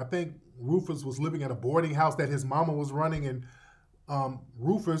old, and I think Rufus was living at a boarding house that his mama was running, and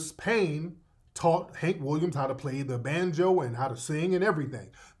Rufus Payne taught Hank Williams how to play the banjo and how to sing and everything.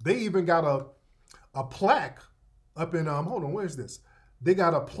 They even got a plaque up in, hold on, where's this? They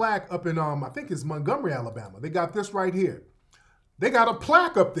got a plaque up in, I think it's Montgomery, Alabama. They got this right here. They got a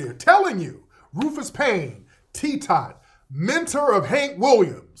plaque up there telling you, Rufus Payne, T-Tot, mentor of Hank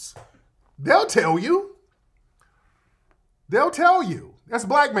Williams. They'll tell you. They'll tell you. That's a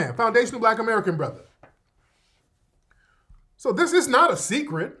black man, foundational black American brother. So this is not a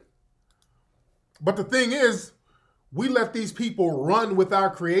secret. But the thing is, we let these people run with our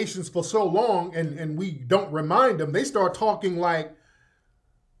creations for so long and we don't remind them. They start talking like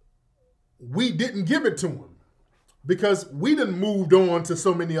we didn't give it to them because we done moved on to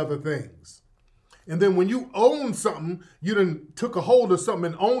so many other things. And then when you own something, you done took a hold of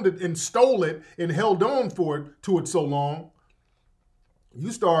something and owned it and stole it and held on to it so long,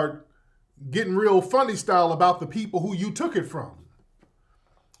 you start getting real funny style about the people who you took it from.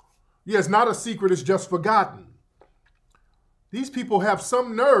 Yeah, it's not a secret, it's just forgotten. These people have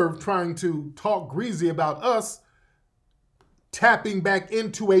some nerve trying to talk greasy about us tapping back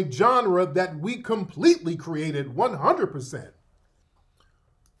into a genre that we completely created 100%.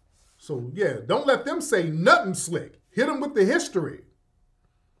 So yeah, don't let them say nothing slick. Hit them with the history.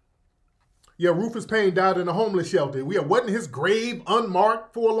 Yeah, Rufus Payne died in a homeless shelter. Yeah, wasn't his grave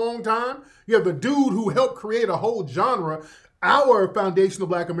unmarked for a long time? Yeah, the dude who helped create a whole genre. Our foundational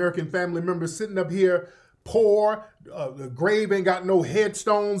black American family members sitting up here poor, the grave ain't got no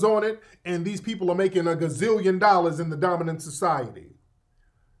headstones on it, and these people are making a gazillion dollars in the dominant society.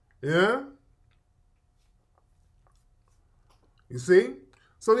 Yeah? You see?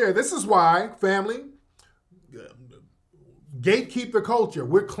 So yeah, this is why, family, gatekeep the culture.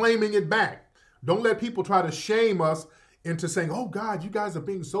 We're claiming it back. Don't let people try to shame us into saying, oh God, you guys are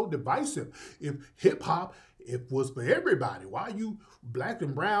being so divisive. If hip-hop, it was for everybody. Why are you black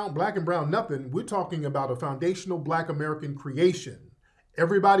and brown, nothing? We're talking about a foundational black American creation.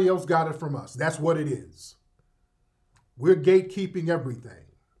 Everybody else got it from us. That's what it is. We're gatekeeping everything.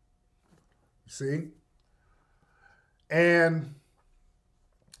 See? And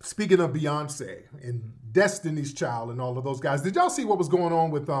speaking of Beyonce and Destiny's Child and all of those guys, did y'all see what was going on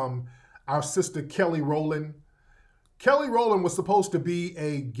with our sister Kelly Rowland? Kelly Rowland was supposed to be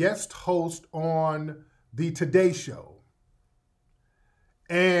a guest host on the Today Show.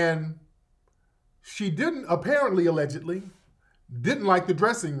 And she didn't, apparently, allegedly, didn't like the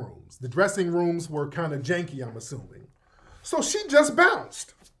dressing rooms. The dressing rooms were kind of janky, I'm assuming. So she just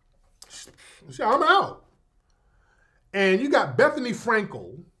bounced. I'm out. And you got Bethany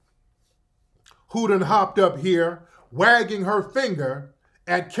Frankel, who done hopped up here, wagging her finger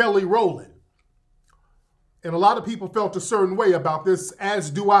at Kelly Rowland. And a lot of people felt a certain way about this, as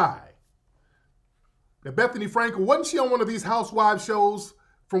do I. Now, Bethany Frankel, wasn't she on one of these housewives shows,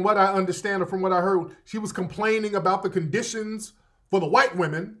 from what I understand or from what I heard? She was complaining about the conditions for the white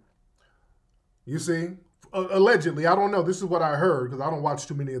women. You see? Allegedly, I don't know. This is what I heard because I don't watch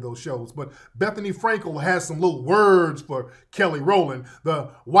too many of those shows. But Bethany Frankel has some little words for Kelly Rowland.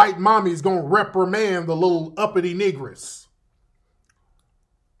 The white mommy's going to reprimand the little uppity negress.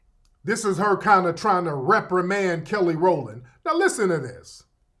 This is her kind of trying to reprimand Kelly Rowland. Now listen to this.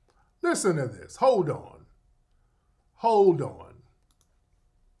 Listen to this. Hold on. Hold on.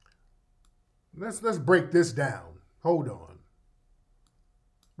 Let's break this down. Hold on.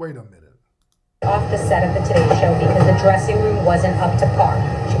 Wait a minute. Off the set of the Today Show because the dressing room wasn't up to par.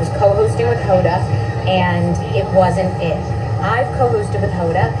 She was co-hosting with Hoda and it wasn't it. I've co-hosted with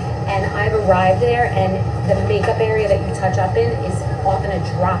Hoda and I've arrived there and the makeup area that you touch up in is often a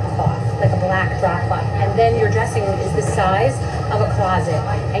drop cloth, like a black drop cloth. And then your dressing room is the size of a closet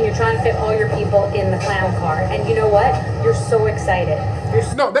and you're trying to fit all your people in the clown car. And you know what? You're so excited.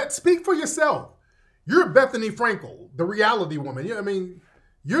 Speak for yourself. You're Bethany Frankel, the reality woman. I mean,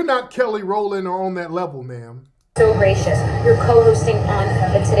 you're not Kelly Rowland or on that level, ma'am. So gracious. You're co-hosting on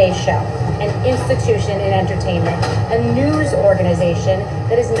the Today Show, an institution in entertainment, a news organization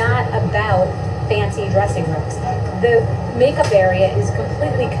that is not about fancy dressing rooms. The makeup area is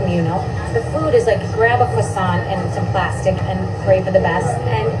completely communal. The food is like grab a croissant and some plastic and pray for the best.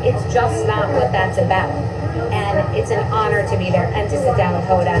 And it's just not what that's about. And it's an honor to be there and to sit down with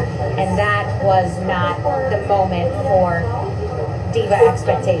Hoda. And that was not the moment for diva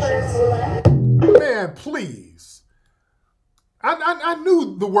expectations. Man, please. I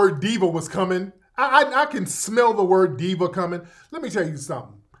knew the word diva was coming. I can smell the word diva coming. Let me tell you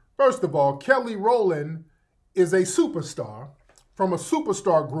something. First of all, Kelly Rowland is a superstar from a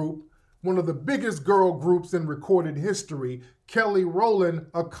superstar group, one of the biggest girl groups in recorded history. Kelly Rowland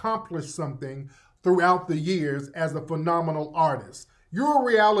accomplished something throughout the years as a phenomenal artist. You're a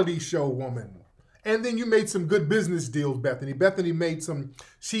reality show woman. And then you made some good business deals, Bethany. Bethany made some,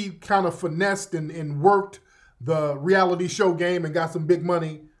 she kind of finessed and worked the reality show game and got some big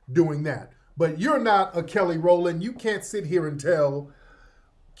money doing that. But you're not a Kelly Rowland. You can't sit here and tell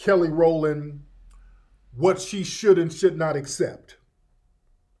Kelly Rowland what she should and should not accept.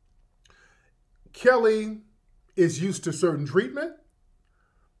 Kelly is used to certain treatment.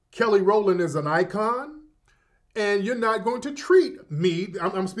 Kelly Rowland is an icon. And you're not going to treat me,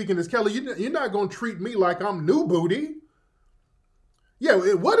 I'm speaking as Kelly, you're not going to treat me like I'm new booty. Yeah,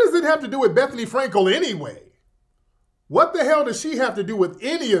 what does it have to do with Bethany Frankel anyway? What the hell does she have to do with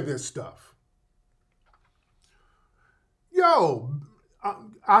any of this stuff? Yo,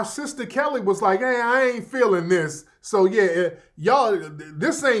 our sister Kelly was like, hey, I ain't feeling this. So yeah, y'all,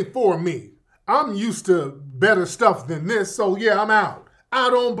 this ain't for me. I'm used to better stuff than this. So yeah, I'm out. I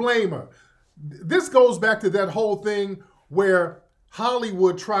don't blame her. This goes back to that whole thing where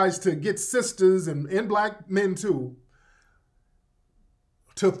Hollywood tries to get sisters and black men too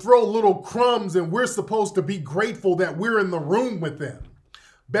to throw little crumbs, and we're supposed to be grateful that we're in the room with them.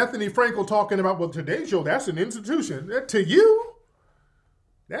 Bethany Frankel talking about, well, Today Show, that's an institution. To you?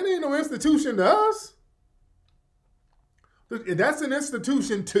 That ain't no institution to us. That's an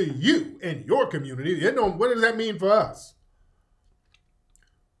institution to you and your community. What does that mean for us?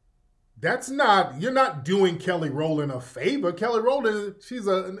 You're not doing Kelly Rowland a favor. Kelly Rowland, she's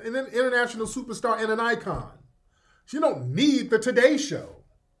an international superstar and an icon. She don't need the Today Show.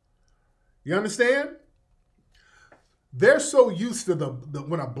 You understand? They're so used to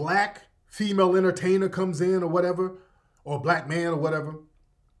when a black female entertainer comes in or whatever, or a black man or whatever,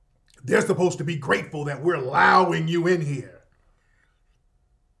 they're supposed to be grateful that we're allowing you in here.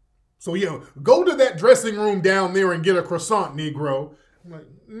 So yeah, go to that dressing room down there and get a croissant, Negro. I'm like,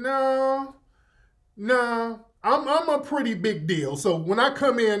 no, I'm a pretty big deal. So when I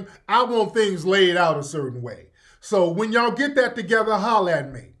come in, I want things laid out a certain way. So when y'all get that together, holla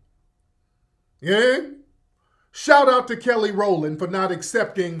at me. Yeah? Shout out to Kelly Rowland for not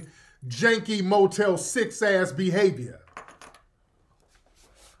accepting janky Motel 6 ass behavior.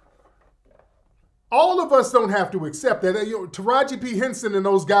 All of us don't have to accept that. Taraji P. Henson and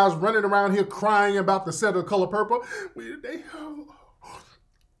those guys running around here crying about the set of Color Purple.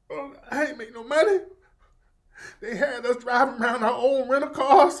 I ain't make no money. They had us driving around our own rental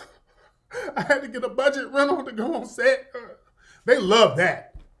cars. I had to get a budget rental to go on set. They love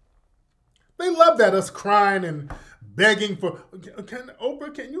that. They love that, us crying and begging for,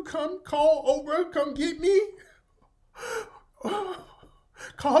 Oprah, can you call Oprah, come get me?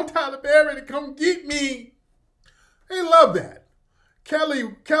 Call Tyler Perry to come get me. They love that. Kelly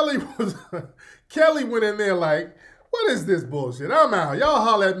went in there like, what is this bullshit? I'm out. Y'all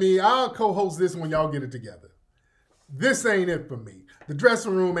holler at me. I'll co-host this when y'all get it together. This ain't it for me. The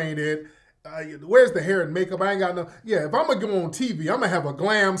dressing room ain't it. Where's the hair and makeup? I ain't got no. Yeah, if I'm going to go on TV, I'm going to have a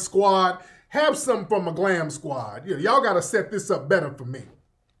glam squad. Have some from a glam squad. Y'all got to set this up better for me.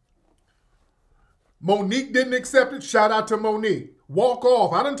 Monique didn't accept it. Shout out to Monique. Walk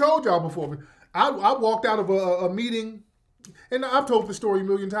off. I done told y'all before. I walked out of a meeting, and I've told the story a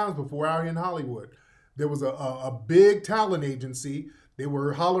million times before out here in Hollywood. There was a big talent agency. They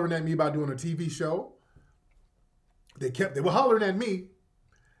were hollering at me about doing a TV show. They were hollering at me,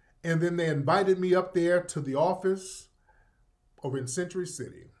 and then they invited me up there to the office over in Century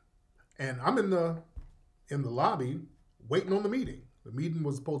City. And I'm in the lobby waiting on the meeting. The meeting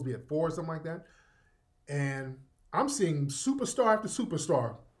was supposed to be at 4 or something like that. And I'm seeing superstar after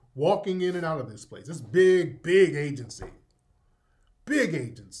superstar walking in and out of this place. This big, big agency. Big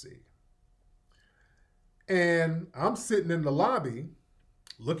agency. And I'm sitting in the lobby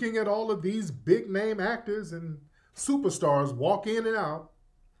looking at all of these big name actors and superstars walk in and out.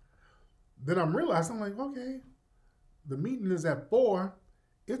 Then I'm realizing, I'm like, okay, the meeting is at 4.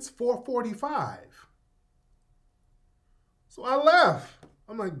 It's 4:45. So I left.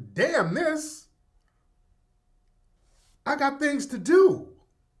 I'm like, damn this. I got things to do.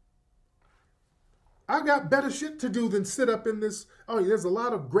 I got better shit to do than sit up in this. Oh, there's a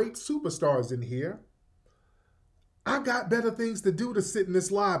lot of great superstars in here. I got better things to do to sit in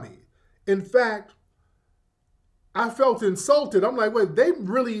this lobby. In fact, I felt insulted. I'm like, wait, they don't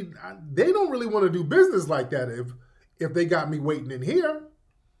really want to do business like that if they got me waiting in here.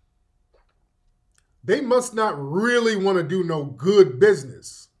 They must not really want to do no good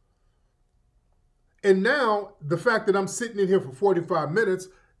business. And now the fact that I'm sitting in here for 45 minutes,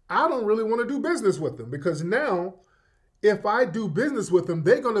 I don't really want to do business with them, because now if I do business with them,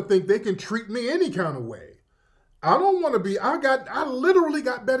 they're going to think they can treat me any kind of way. I don't want to be, I literally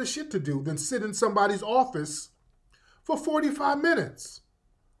got better shit to do than sit in somebody's office for 45 minutes.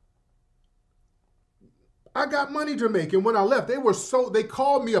 I got money to make, and when I left, they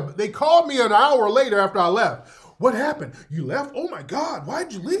called me an hour later after I left. What happened? You left? Oh my God,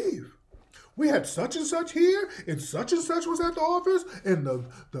 why'd you leave? We had such and such here, and such was at the office, and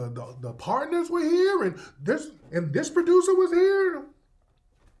the partners were here, and this producer was here.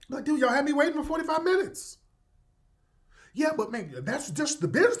 Like, dude, y'all had me waiting for 45 minutes. Yeah, but man, that's just the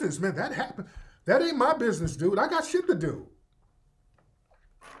business, man. That happened. That ain't my business, dude. I got shit to do.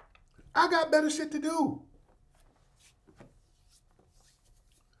 I got better shit to do.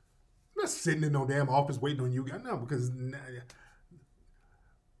 I'm not sitting in no damn office waiting on you guys. No, because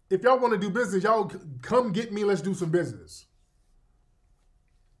if y'all want to do business, y'all come get me. Let's do some business.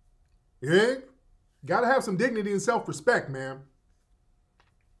 Yeah? Got to have some dignity and self-respect, man.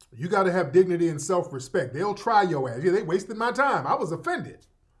 You got to have dignity and self-respect. They'll try your ass. Yeah, they wasted my time. I was offended.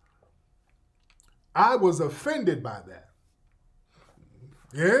 I was offended by that.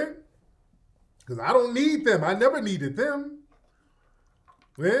 Yeah? Because I don't need them. I never needed them.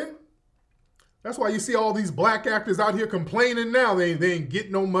 Yeah? That's why you see all these black actors out here complaining now. They ain't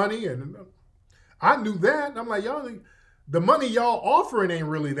getting no money. And I knew that. I'm like, y'all, the money y'all offering ain't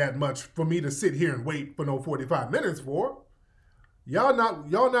really that much for me to sit here and wait for no 45 minutes for. Y'all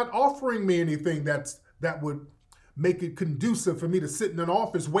not offering me anything that would make it conducive for me to sit in an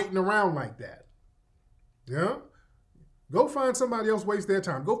office waiting around like that. Yeah? Go find somebody else waste their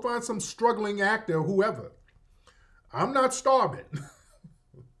time. Go find some struggling actor or whoever. I'm not starving.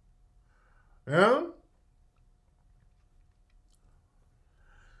 Yeah?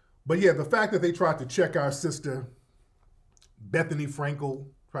 But yeah, the fact that they tried to check our sister, Bethany Frankel,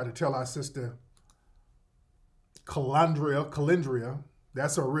 tried to tell our sister, Calendria,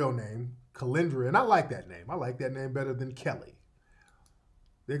 that's her real name, Calendria, and I like that name. I like that name better than Kelly.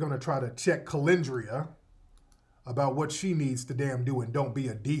 They're going to try to check Calendria about what she needs to damn do and don't be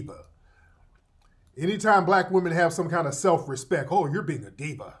a diva. Anytime black women have some kind of self-respect, oh, you're being a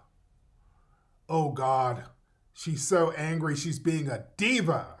diva. Oh, God, she's so angry, she's being a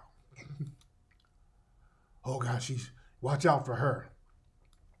diva. Oh, God, watch out for her.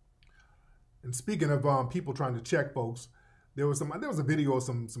 And speaking of people trying to check folks, there was a video of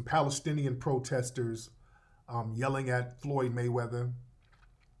some Palestinian protesters yelling at Floyd Mayweather.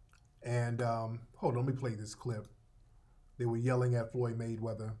 And hold on, let me play this clip. They were yelling at Floyd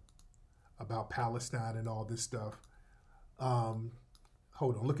Mayweather about Palestine and all this stuff.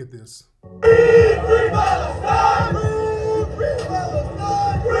 Hold on, look at this. Free Palestine! Free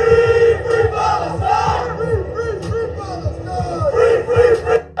Palestine! Free Palestine! Free Palestine! Free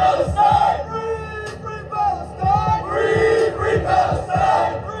Palestine! Free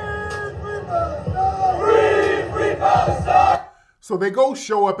Palestine! Free Palestine! Free Palestine! So they go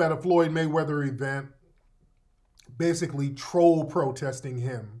show up at a Floyd Mayweather event, basically troll protesting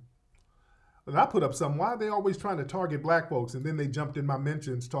him. And I put up something, why are they always trying to target black folks? And then they jumped in my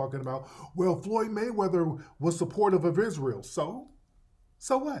mentions talking about, well, Floyd Mayweather was supportive of Israel. So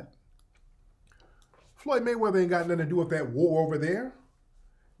what? Floyd Mayweather ain't got nothing to do with that war over there.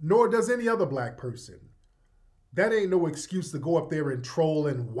 Nor does any other black person. That ain't no excuse to go up there and troll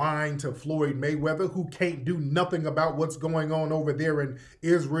and whine to Floyd Mayweather, who can't do nothing about what's going on over there in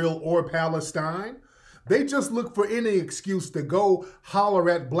Israel or Palestine. They just look for any excuse to go holler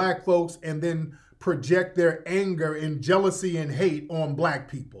at black folks and then project their anger and jealousy and hate on black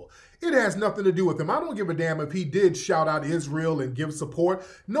people. It has nothing to do with him. I don't give a damn if he did shout out Israel and give support.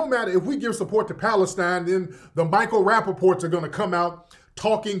 No matter if we give support to Palestine, then the Michael Rappaports are going to come out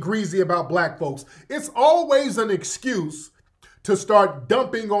talking greasy about black folks. It's always an excuse to start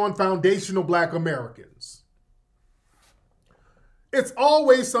dumping on foundational black Americans. It's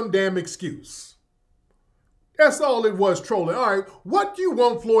always some damn excuse. That's all it was, trolling. All right, what do you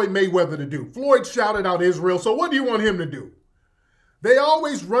want Floyd Mayweather to do? Floyd shouted out Israel, so what do you want him to do? They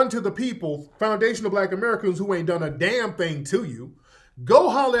always run to the people, foundational black Americans, who ain't done a damn thing to you. Go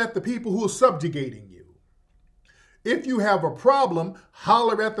holler at the people who are subjugating you. If you have a problem,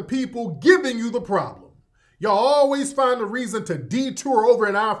 holler at the people giving you the problem. Y'all always find a reason to detour over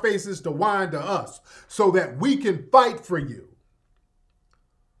in our faces to whine to us so that we can fight for you.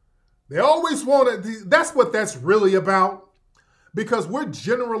 They always want to, that's what that's really about. Because we're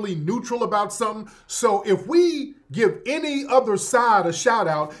generally neutral about something. So if we give any other side a shout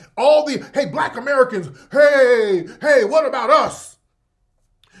out, hey, black Americans, hey, what about us?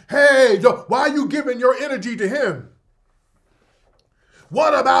 Hey, why are you giving your energy to him?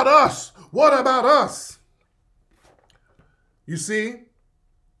 What about us? What about us? You see?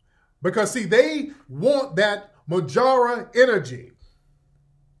 Because see, they want that Majara energy.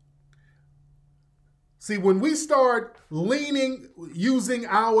 See, when we start using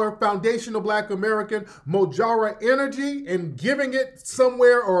our foundational black American Mojara energy and giving it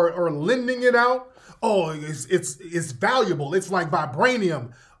somewhere or lending it out, it's valuable. It's like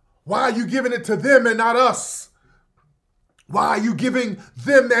vibranium. Why are you giving it to them and not us? Why are you giving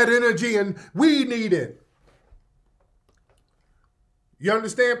them that energy and we need it? You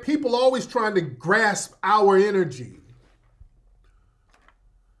understand? People always trying to grasp our energy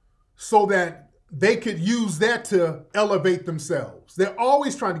so that they could use that to elevate themselves. They're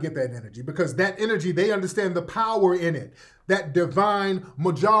always trying to get that energy because that energy, they understand the power in it. That divine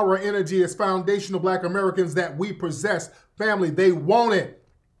Majara energy as foundational black Americans that we possess. Family, they want it.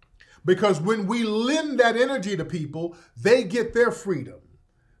 Because when we lend that energy to people, they get their freedom.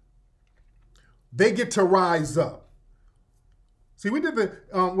 They get to rise up. See, we did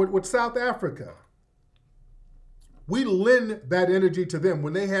with South Africa. We lend that energy to them.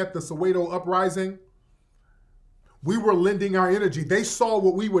 When they had the Soweto uprising, we were lending our energy. They saw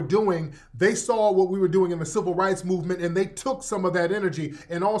what we were doing. They saw what we were doing in the civil rights movement, and they took some of that energy.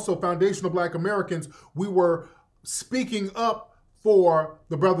 And also, foundational black Americans, we were speaking up for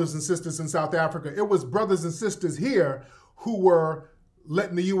the brothers and sisters in South Africa. It was brothers and sisters here who were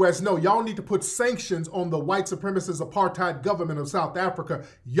letting the U.S. know, y'all need to put sanctions on the white supremacist apartheid government of South Africa.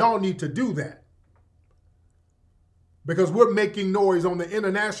 Y'all need to do that. Because we're making noise on the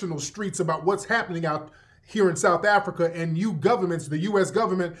international streets about what's happening out here in South Africa, and you governments, the U.S.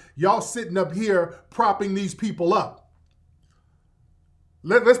 government, y'all sitting up here propping these people up.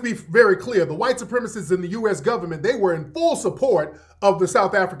 Let's be very clear. The white supremacists in the U.S. government, they were in full support of the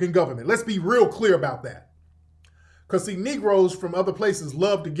South African government. Let's be real clear about that. Because see, Negroes from other places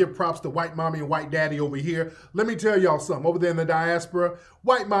love to give props to white mommy and white daddy over here. Let me tell y'all something. Over there in the diaspora,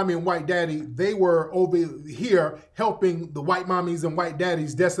 white mommy and white daddy, they were over here helping the white mommies and white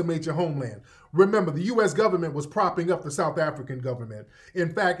daddies decimate your homeland. Remember, the U.S. government was propping up the South African government.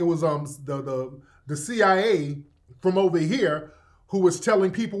 In fact, it was the CIA from over here who was telling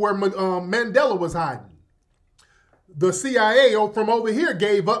people where Mandela was hiding. The CIA from over here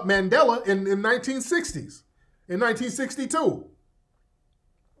gave up Mandela in 1960s. In 1962.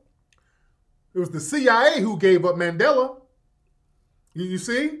 It was the CIA who gave up Mandela. You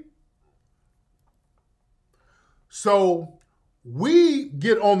see? So we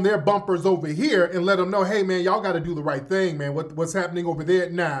get on their bumpers over here and let them know, hey, man, y'all got to do the right thing, man. What's happening over there?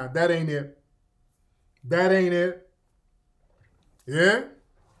 Nah, that ain't it. That ain't it. Yeah?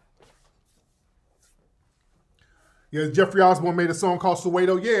 Yeah, Jeffrey Osborne made a song called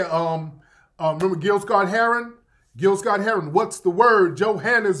Soweto. Yeah, remember Gil Scott-Heron? Gil Scott-Heron, what's the word?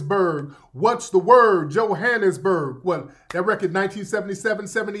 Johannesburg. What's the word? Johannesburg. What, that record 1977,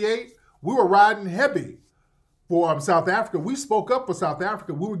 78? We were riding heavy for South Africa. We spoke up for South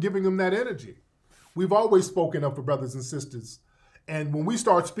Africa. We were giving them that energy. We've always spoken up for brothers and sisters. And when we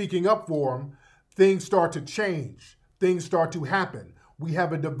start speaking up for them, things start to change. Things start to happen. We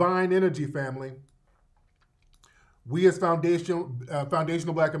have a divine energy, family. We as foundational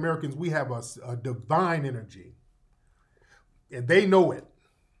black Americans, we have a divine energy. And they know it.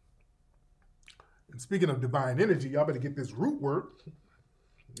 And speaking of divine energy, y'all better get this root work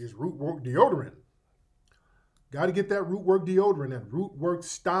deodorant. Got to get that root work deodorant at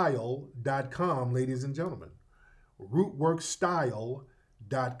rootworkstyle.com, ladies and gentlemen.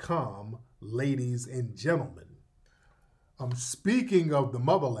 rootworkstyle.com, ladies and gentlemen. Speaking of the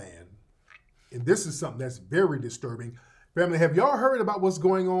motherland, and this is something that's very disturbing. Family, have y'all heard about what's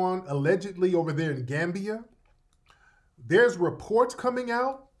going on allegedly over there in Gambia? There's reports coming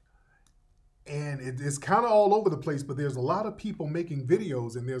out, and it's kind of all over the place, but there's a lot of people making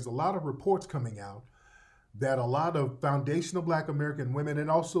videos, and there's a lot of reports coming out that a lot of foundational black American women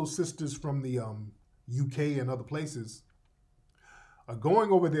and also sisters from the UK and other places are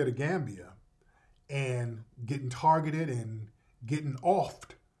going over there to Gambia and getting targeted and getting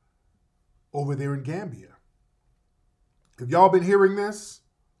offed over there in Gambia. Have y'all been hearing this?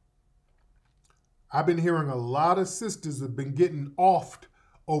 I've been hearing a lot of sisters have been getting offed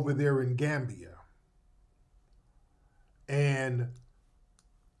over there in Gambia. And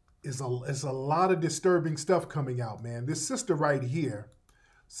it's a lot of disturbing stuff coming out, man. This sister right here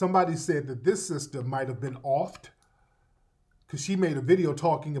Somebody said that this sister might have been offed because she made a video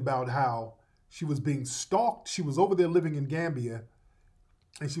talking about how she was being stalked. She was over there living in Gambia,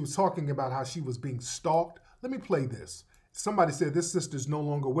 and she was talking about how she was being stalked. Let me play this. Somebody said this sister's no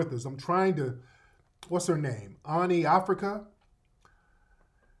longer with us. I'm trying to, what's her name? Ani Africa?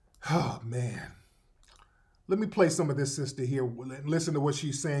 Oh, man. Let me play some of this sister here and listen to what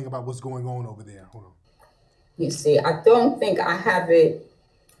she's saying about what's going on over there. Hold on. You see, I don't think I have it.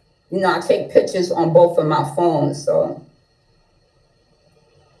 You know, I take pictures on both of my phones, so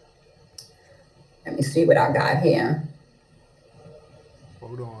let me see what I got here.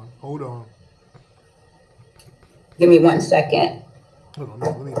 Hold on. Give me 1 second. Hold on,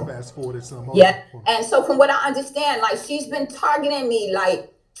 let me fast forward it some. Hold on. And so from what I understand, like she's been targeting me, like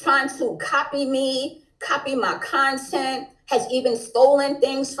trying to copy me, copy my content, has even stolen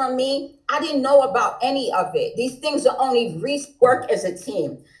things from me. I didn't know about any of it. These things are only work as a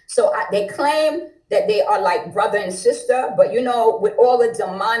team. So they claim that they are like brother and sister, but you know, with all the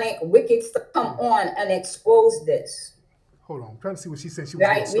demonic wicked stuff, come on and expose this. Hold on, I'm trying to see what she said. She was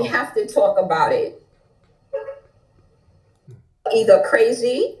right, we have to talk about it. Either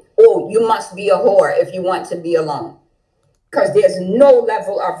crazy or you must be a whore if you want to be alone. Because there's no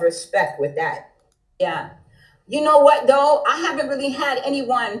level of respect with that. Yeah. You know what, though? I haven't really had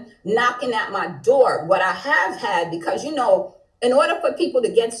anyone knocking at my door. What I have had, because, you know, in order for people to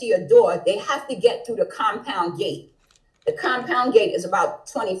get to your door, they have to get through the compound gate. The compound gate is about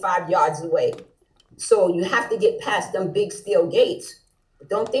 25 yards away. So you have to get past them big steel gates. But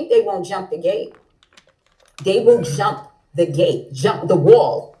don't think they won't jump the gate. They will jump the gate, jump the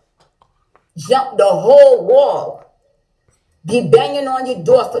wall, jump the whole wall. Be banging on your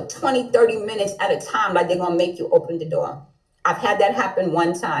door for 20, 30 minutes at a time like they're going to make you open the door. I've had that happen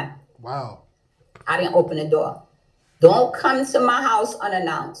one time. Wow. I didn't open the door. Don't come to my house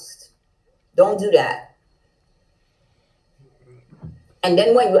unannounced. Don't do that. And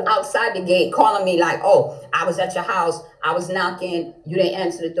then when you're outside the gate calling me like, oh, I was at your house, I was knocking, you didn't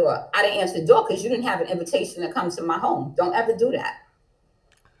answer the door. I didn't answer the door because you didn't have an invitation to come to my home. Don't ever do that.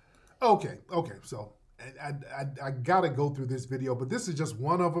 Okay. So I got to go through this video, but this is just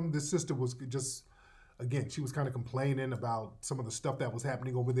one of them. This sister was just, again, she was kind of complaining about some of the stuff that was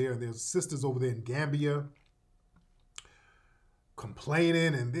happening over there. There's sisters over there in Gambia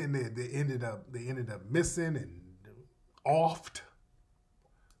complaining, and then they ended up missing and offed.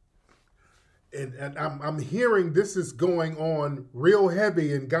 And I'm hearing this is going on real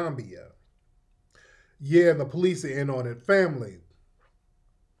heavy in Gambia. Yeah, the police are in on it. Family,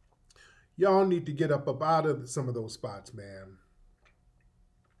 y'all need to get up out of some of those spots, man.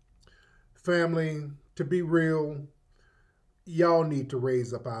 Family, to be real, y'all need to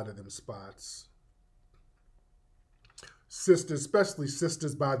raise up out of them spots. Sisters, especially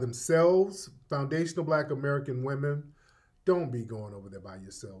sisters by themselves, foundational Black American women, don't be going over there by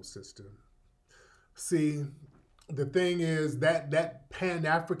yourself, sister. See, the thing is that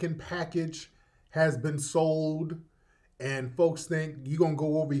Pan-African package has been sold, and folks think you're going to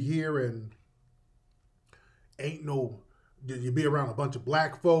go over here and you be around a bunch of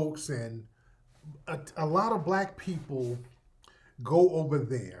Black folks, and a lot of Black people go over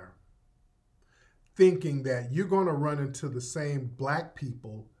there thinking that you're going to run into the same Black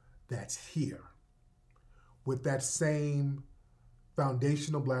people that's here with that same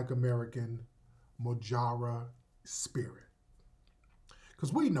foundational Black American Mojara spirit.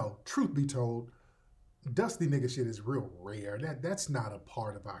 Because we know, truth be told, dusty nigga shit is real rare. That's not a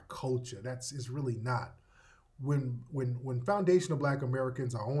part of our culture. It's really not. When foundational Black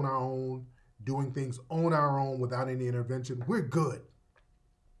Americans are on our own, doing things on our own without any intervention, we're good.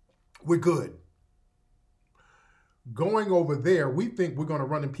 We're good. Going over there, we think we're going to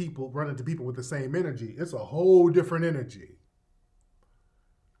run into people with the same energy. It's a whole different energy.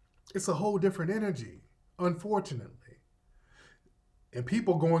 It's a whole different energy, unfortunately. And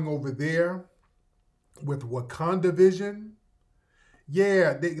people going over there with Wakanda vision,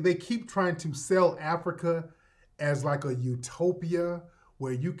 yeah, they keep trying to sell Africa as like a utopia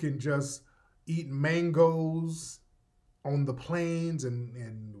where you can just eat mangoes on the plains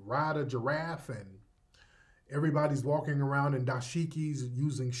and ride a giraffe, and everybody's walking around in dashikis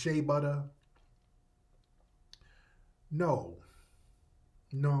using shea butter. No,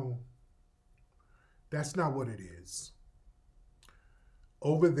 that's not what it is.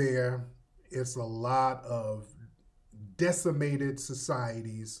 Over there, it's a lot of decimated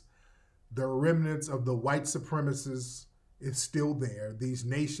societies. The remnants of the white supremacists is still there. These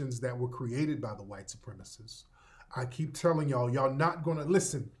nations that were created by the white supremacists. I keep telling y'all not going to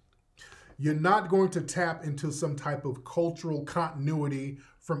listen. You're not going to tap into some type of cultural continuity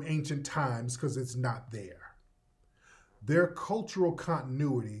from ancient times because it's not there. Their cultural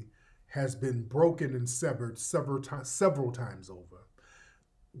continuity has been broken and severed several times over.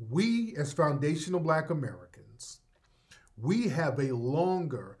 We, as foundational Black Americans, we have a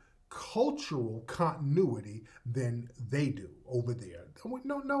longer cultural continuity than they do over there.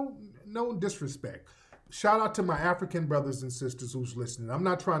 No disrespect. Shout out to my African brothers and sisters who's listening. I'm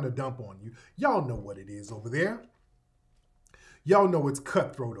not trying to dump on you. Y'all know what it is over there. Y'all know it's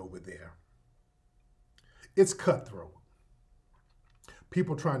cutthroat over there. It's cutthroat.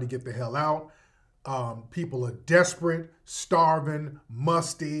 People trying to get the hell out. People are desperate, starving,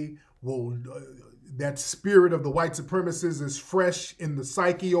 musty. Well, that spirit of the white supremacists is fresh in the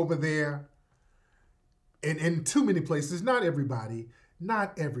psyche over there. And in too many places, not everybody.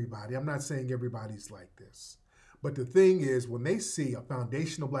 I'm not saying everybody's like this. But the thing is, when they see a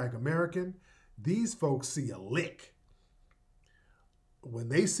foundational Black American, these folks see a lick. When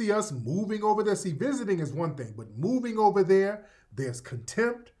they see us moving over there, see, visiting is one thing, but moving over there, there's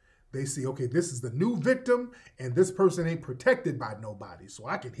contempt. They see, okay, this is the new victim, and this person ain't protected by nobody, so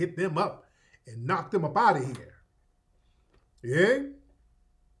I can hit them up and knock them up out of here. Yeah?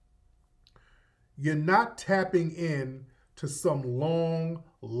 You're not tapping in to some long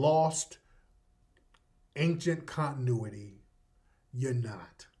lost ancient continuity. You're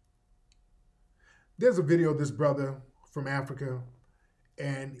not. There's a video of this brother from Africa,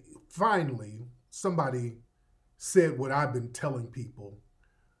 and finally somebody said what I've been telling people,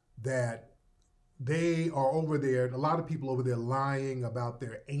 that they are over there, a lot of people over there lying about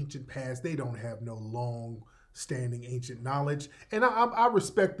their ancient past. They don't have no long-standing ancient knowledge. And I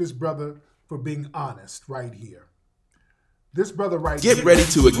respect this brother for being honest right here. This brother right here. Get ready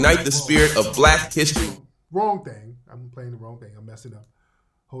to ignite the spirit of Black history. Wrong thing. I'm playing the wrong thing. I'm messing up.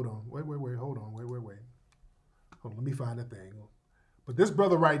 Hold on. Wait. Hold on. Wait. Hold on. Let me find a thing. But this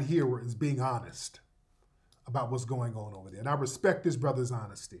brother right here is being honest about what's going on over there. And I respect this brother's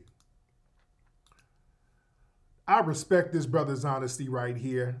honesty. Right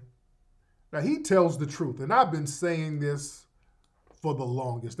here. Now, he tells the truth. And I've been saying this for the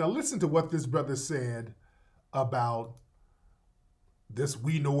longest. Now, listen to what this brother said about this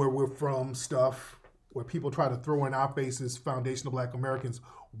we know where we're from stuff, where people try to throw in our faces, foundational Black Americans,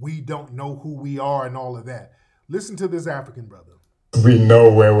 we don't know who we are and all of that. Listen to this African brother. We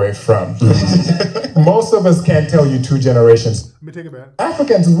know where we're from. Most of us can't tell you 2 generations. Let me take it back.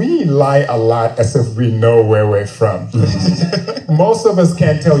 Africans, we lie a lot as if we know where we're from. Most of us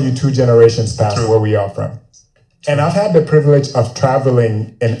can't tell you 2 generations past where we are from. And I've had the privilege of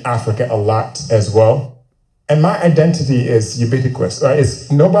traveling in Africa a lot as well. And my identity is ubiquitous. Right?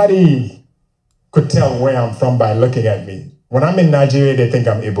 Nobody could tell where I'm from by looking at me. When I'm in Nigeria, they think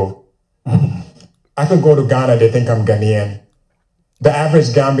I'm Igbo. I could go to Ghana, they think I'm Ghanaian. The average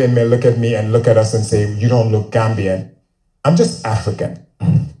Gambian may look at me and look at us and say, you don't look Gambian. I'm just African.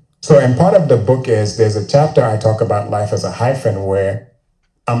 So, and part of the book is, there's a chapter I talk about life as a hyphen where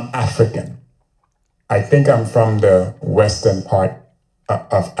I'm African. I think I'm from the western part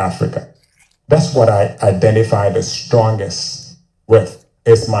of Africa. That's what I identify the strongest with,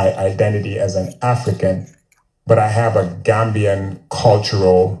 is my identity as an African, but I have a Gambian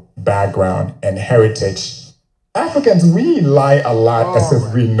cultural background and heritage. Africans, we lie a lot as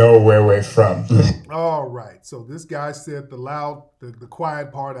if we know where we're from. All right. So this guy said the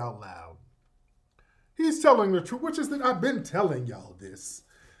quiet part out loud. He's telling the truth, which is that I've been telling y'all this.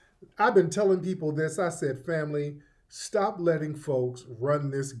 I've been telling people this. I said, family, stop letting folks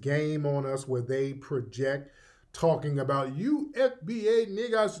run this game on us where they project talking about you FBA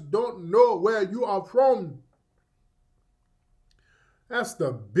niggas don't know where you are from. That's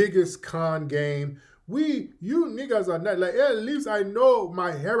the biggest con game. You niggas are not like, at least I know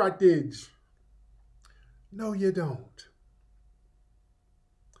my heritage. No, you don't.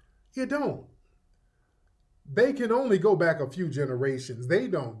 You don't. They can only go back a few generations. They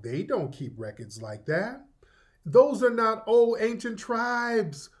don't keep records like that. Those are not old ancient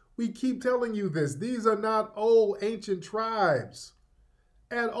tribes. We keep telling you this. These are not old ancient tribes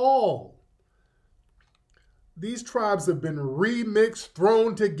at all. These tribes have been remixed,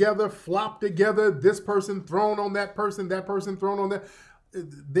 thrown together, flopped together. This person thrown on that person thrown on that.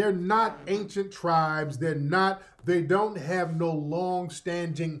 They're not ancient tribes. They don't have no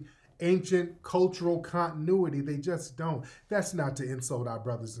long-standing ancient cultural continuity. They just don't. That's not to insult our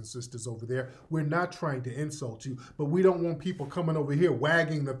brothers and sisters over there. We're not trying to insult you, but we don't want people coming over here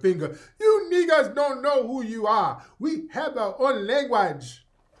wagging the finger. You niggas don't know who you are. We have our own language.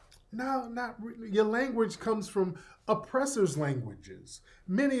 No, not really. Your language comes from oppressors' languages.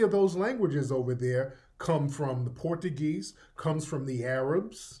 Many of those languages over there come from the Portuguese, comes from the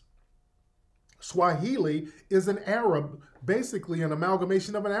Arabs. Swahili is an Arab, basically an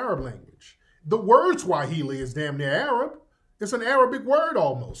amalgamation of an Arab language. The word Swahili is damn near Arab. It's an Arabic word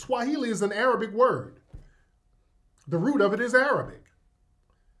almost. Swahili is an Arabic word. The root of it is Arabic.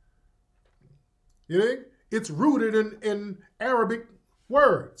 You think? It's rooted in Arabic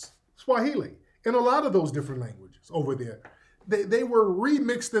words, Swahili, in a lot of those different languages over there. They were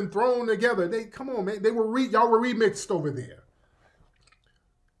remixed and thrown together. Come on, man. Y'all were remixed over there.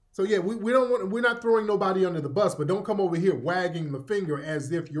 So yeah, we're not throwing nobody under the bus, but don't come over here wagging the finger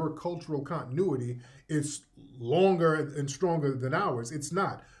as if your cultural continuity is longer and stronger than ours. It's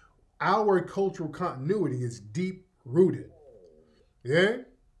not. Our cultural continuity is deep rooted. Yeah?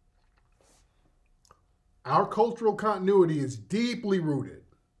 Our cultural continuity is deeply rooted.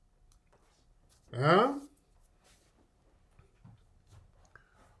 Huh?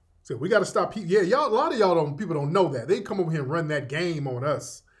 So we got to stop. Yeah, y'all. A lot of people don't know that. They come over here and run that game on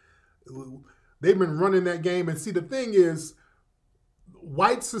us. They've been running that game. And see, the thing is,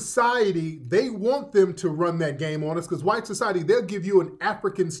 white society, they want them to run that game on us because white society, they'll give you an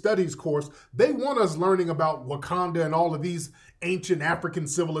African studies course. They want us learning about Wakanda and all of these ancient African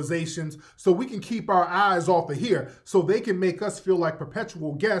civilizations so we can keep our eyes off of here so they can make us feel like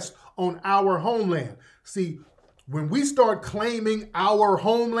perpetual guests on our homeland. See, when we start claiming our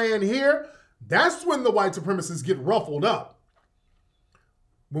homeland here, that's when the white supremacists get ruffled up.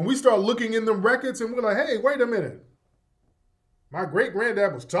 When we start looking in them records and we're like, hey, wait a minute. My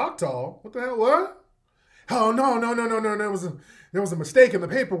great-granddad was Choctaw. What the hell, what? Oh, no. There was a mistake in the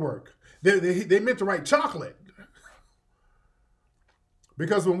paperwork. They meant to write chocolate.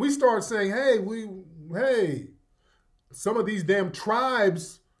 Because when we start saying, hey, some of these damn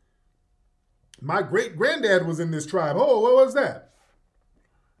tribes, my great-granddad was in this tribe. Oh, what was that?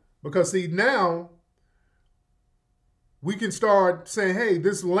 Because, see, now we can start saying, hey,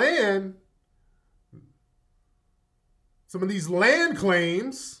 this land, some of these land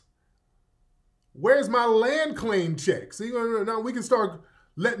claims, where's my land claim check? See, now we can start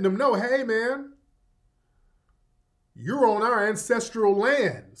letting them know, hey, man, you're on our ancestral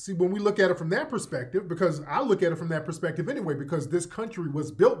land. See, when we look at it from that perspective, because I look at it from that perspective anyway, because this country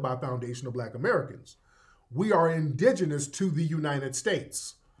was built by foundational Black Americans. We are indigenous to the United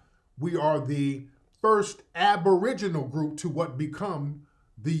States. We are the first aboriginal group to what had become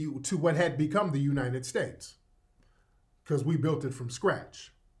the United States, because we built it from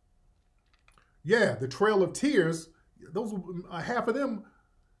scratch. Yeah, the Trail of Tears, those half of them,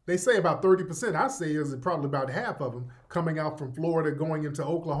 they say about 30%. I say is probably about half of them coming out from Florida, going into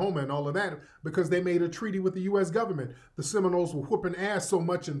Oklahoma and all of that, because they made a treaty with the U.S. government. The Seminoles were whooping ass so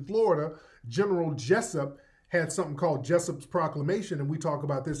much in Florida. General Jessup had something called Jessup's Proclamation, and we talk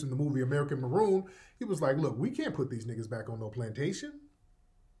about this in the movie American Maroon. He was like, look, we can't put these niggas back on no plantation.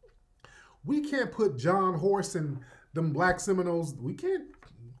 We can't put John Horse and them Black Seminoles. We can't.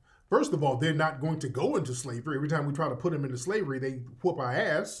 First of all, they're not going to go into slavery. Every time we try to put them into slavery, they whoop our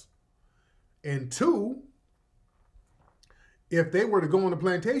ass. And two, if they were to go on the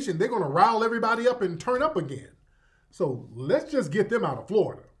plantation, they're going to rile everybody up and turn up again. So let's just get them out of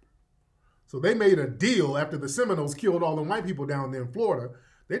Florida. So they made a deal after the Seminoles killed all the white people down there in Florida.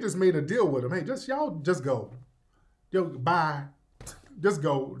 They just made a deal with them. Hey, y'all just go. Yo, bye. Just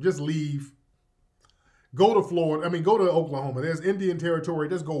go. Just leave. Go to Florida. Go to Oklahoma. There's Indian territory.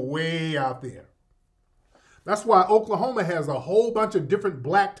 Just go way out there. That's why Oklahoma has a whole bunch of different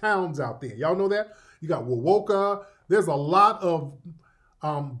Black towns out there. Y'all know that? You got Wowoka. There's a lot of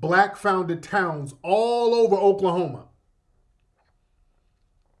Black-founded towns all over Oklahoma.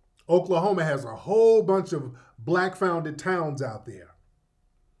 Oklahoma has a whole bunch of Black-founded towns out there.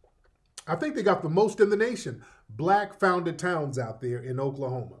 I think they got the most in the nation. Black-founded towns out there in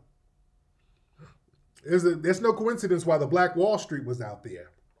Oklahoma. There's no coincidence why the Black Wall Street was out there.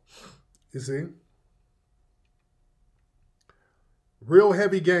 You see? Real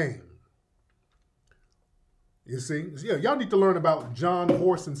heavy game. You see? Yeah, y'all need to learn about John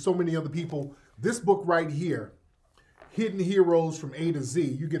Horse and so many other people. This book right here, Hidden Heroes from A to Z.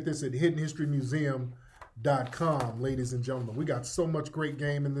 You get this at hiddenhistorymuseum.com, ladies and gentlemen. We got so much great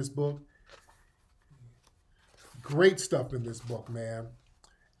game in this book. Great stuff in this book, man.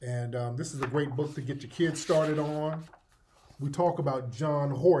 And this is a great book to get your kids started on. We talk about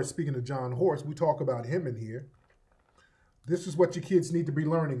John Horse. Speaking of John Horse, we talk about him in here. This is what your kids need to be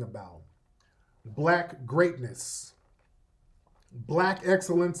learning about. Black greatness. Black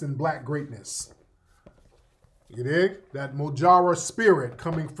excellence and Black greatness. You dig? That Mojara spirit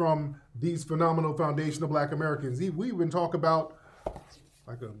coming from these phenomenal foundational Black Americans. We even talk about,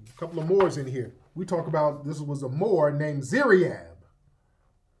 like a couple of mores in here, we talk about, this was a Moor named Ziriab.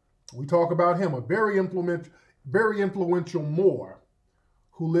 We talk about him, a very influential Moor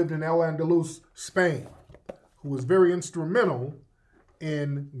who lived in Al-Andalus, Spain, who was very instrumental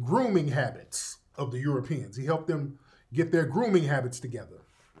in grooming habits of the Europeans. He helped them get their grooming habits together.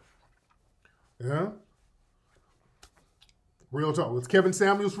 Yeah? Real talk. It's Kevin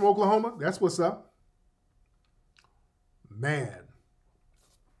Samuels from Oklahoma. That's what's up. Man.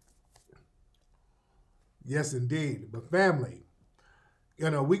 Yes, indeed. But family, you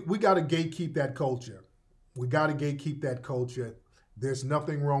know, we got to gatekeep that culture. We got to gatekeep that culture. There's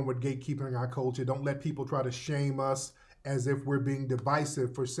nothing wrong with gatekeeping our culture. Don't let people try to shame us as if we're being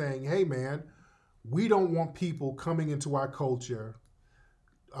divisive for saying, hey, man, we don't want people coming into our culture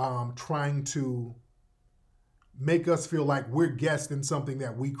trying to make us feel like we're guests in something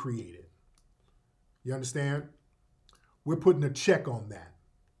that we created. You understand? We're putting a check on that.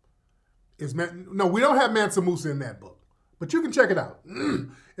 No, we don't have Mansa Musa in that book, but you can check it out.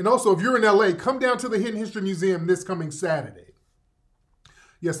 And also, if you're in LA, come down to the Hidden History Museum this coming Saturday.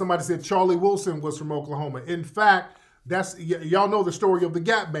 Yeah, somebody said Charlie Wilson was from Oklahoma. In fact, y'all know the story of the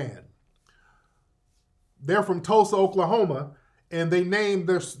Gap Band. They're from Tulsa, Oklahoma, and they named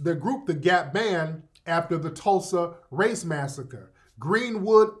their group the Gap Band after the Tulsa Race Massacre.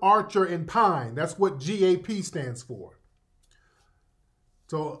 Greenwood, Archer, and Pine. That's what GAP stands for.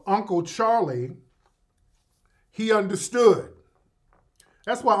 So Uncle Charlie, he understood.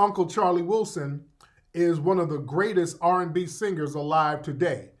 That's why Uncle Charlie Wilson is one of the greatest R&B singers alive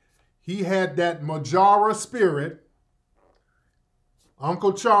today. He had that Majara spirit.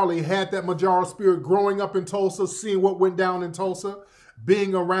 Uncle Charlie had that Majara spirit growing up in Tulsa, seeing what went down in Tulsa,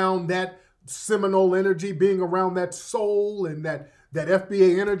 being around that Seminole energy, being around that soul and that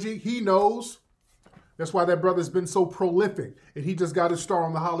FBA energy. He knows. That's why that brother's been so prolific. And he just got his star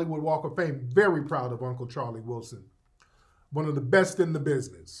on the Hollywood Walk of Fame. Very proud of Uncle Charlie Wilson. One of the best in the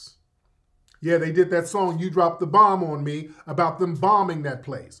business. Yeah, they did that song, You Dropped the Bomb on Me, about them bombing that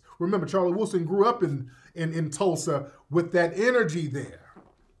place. Remember, Charlie Wilson grew up in Tulsa with that energy there.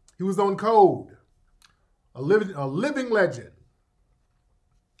 He was on code. A living legend.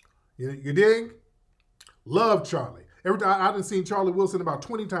 You dig? Love Charlie. Every time I've seen Charlie Wilson about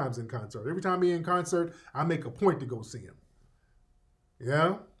 20 times in concert. Every time he's in concert, I make a point to go see him.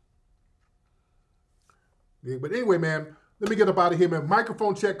 Yeah? But anyway, man, let me get up out of here, man.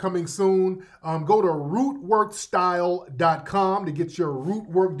 Microphone check coming soon. Go to rootworkstyle.com to get your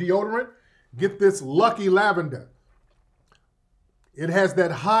Rootwork deodorant. Get this Lucky Lavender. It has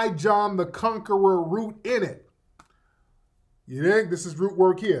that High John the Conqueror root in it. You dig? This is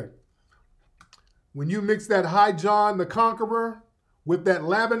Rootwork here. When you mix that High John the Conqueror with that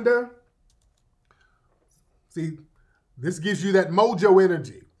lavender, see, this gives you that mojo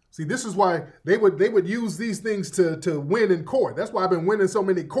energy. See, this is why they would use these things to win in court. That's why I've been winning so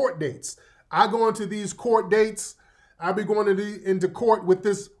many court dates. I go into these court dates. I be going into court with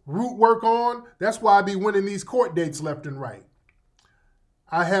this Rootwork on. That's why I be winning these court dates left and right.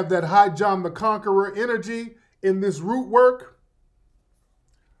 I have that High John the Conqueror energy in this Rootwork.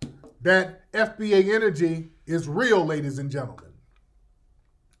 That FBA energy is real, ladies and gentlemen.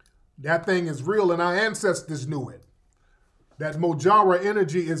 That thing is real, and our ancestors knew it. That Mojara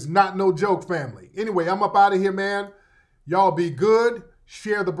energy is not no joke, family. Anyway, I'm up out of here, man. Y'all be good.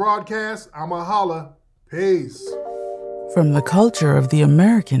 Share the broadcast. I'ma holla. Peace. From the culture of the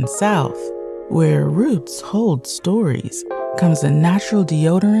American South, where roots hold stories, comes a natural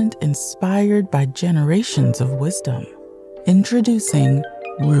deodorant inspired by generations of wisdom. Introducing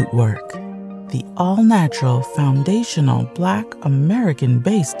Rootwork, the all-natural foundational Black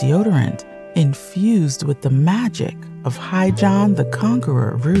American-based deodorant infused with the magic of High John the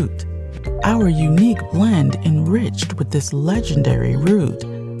Conqueror root. Our unique blend enriched with this legendary root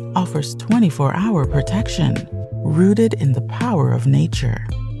offers 24-hour protection, rooted in the power of nature.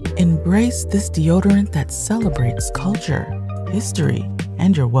 Embrace this deodorant that celebrates culture, history,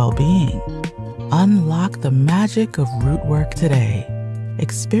 and your well-being. Unlock the magic of Rootwork today.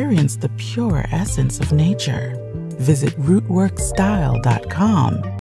 Experience the pure essence of nature. Visit rootworkstyle.com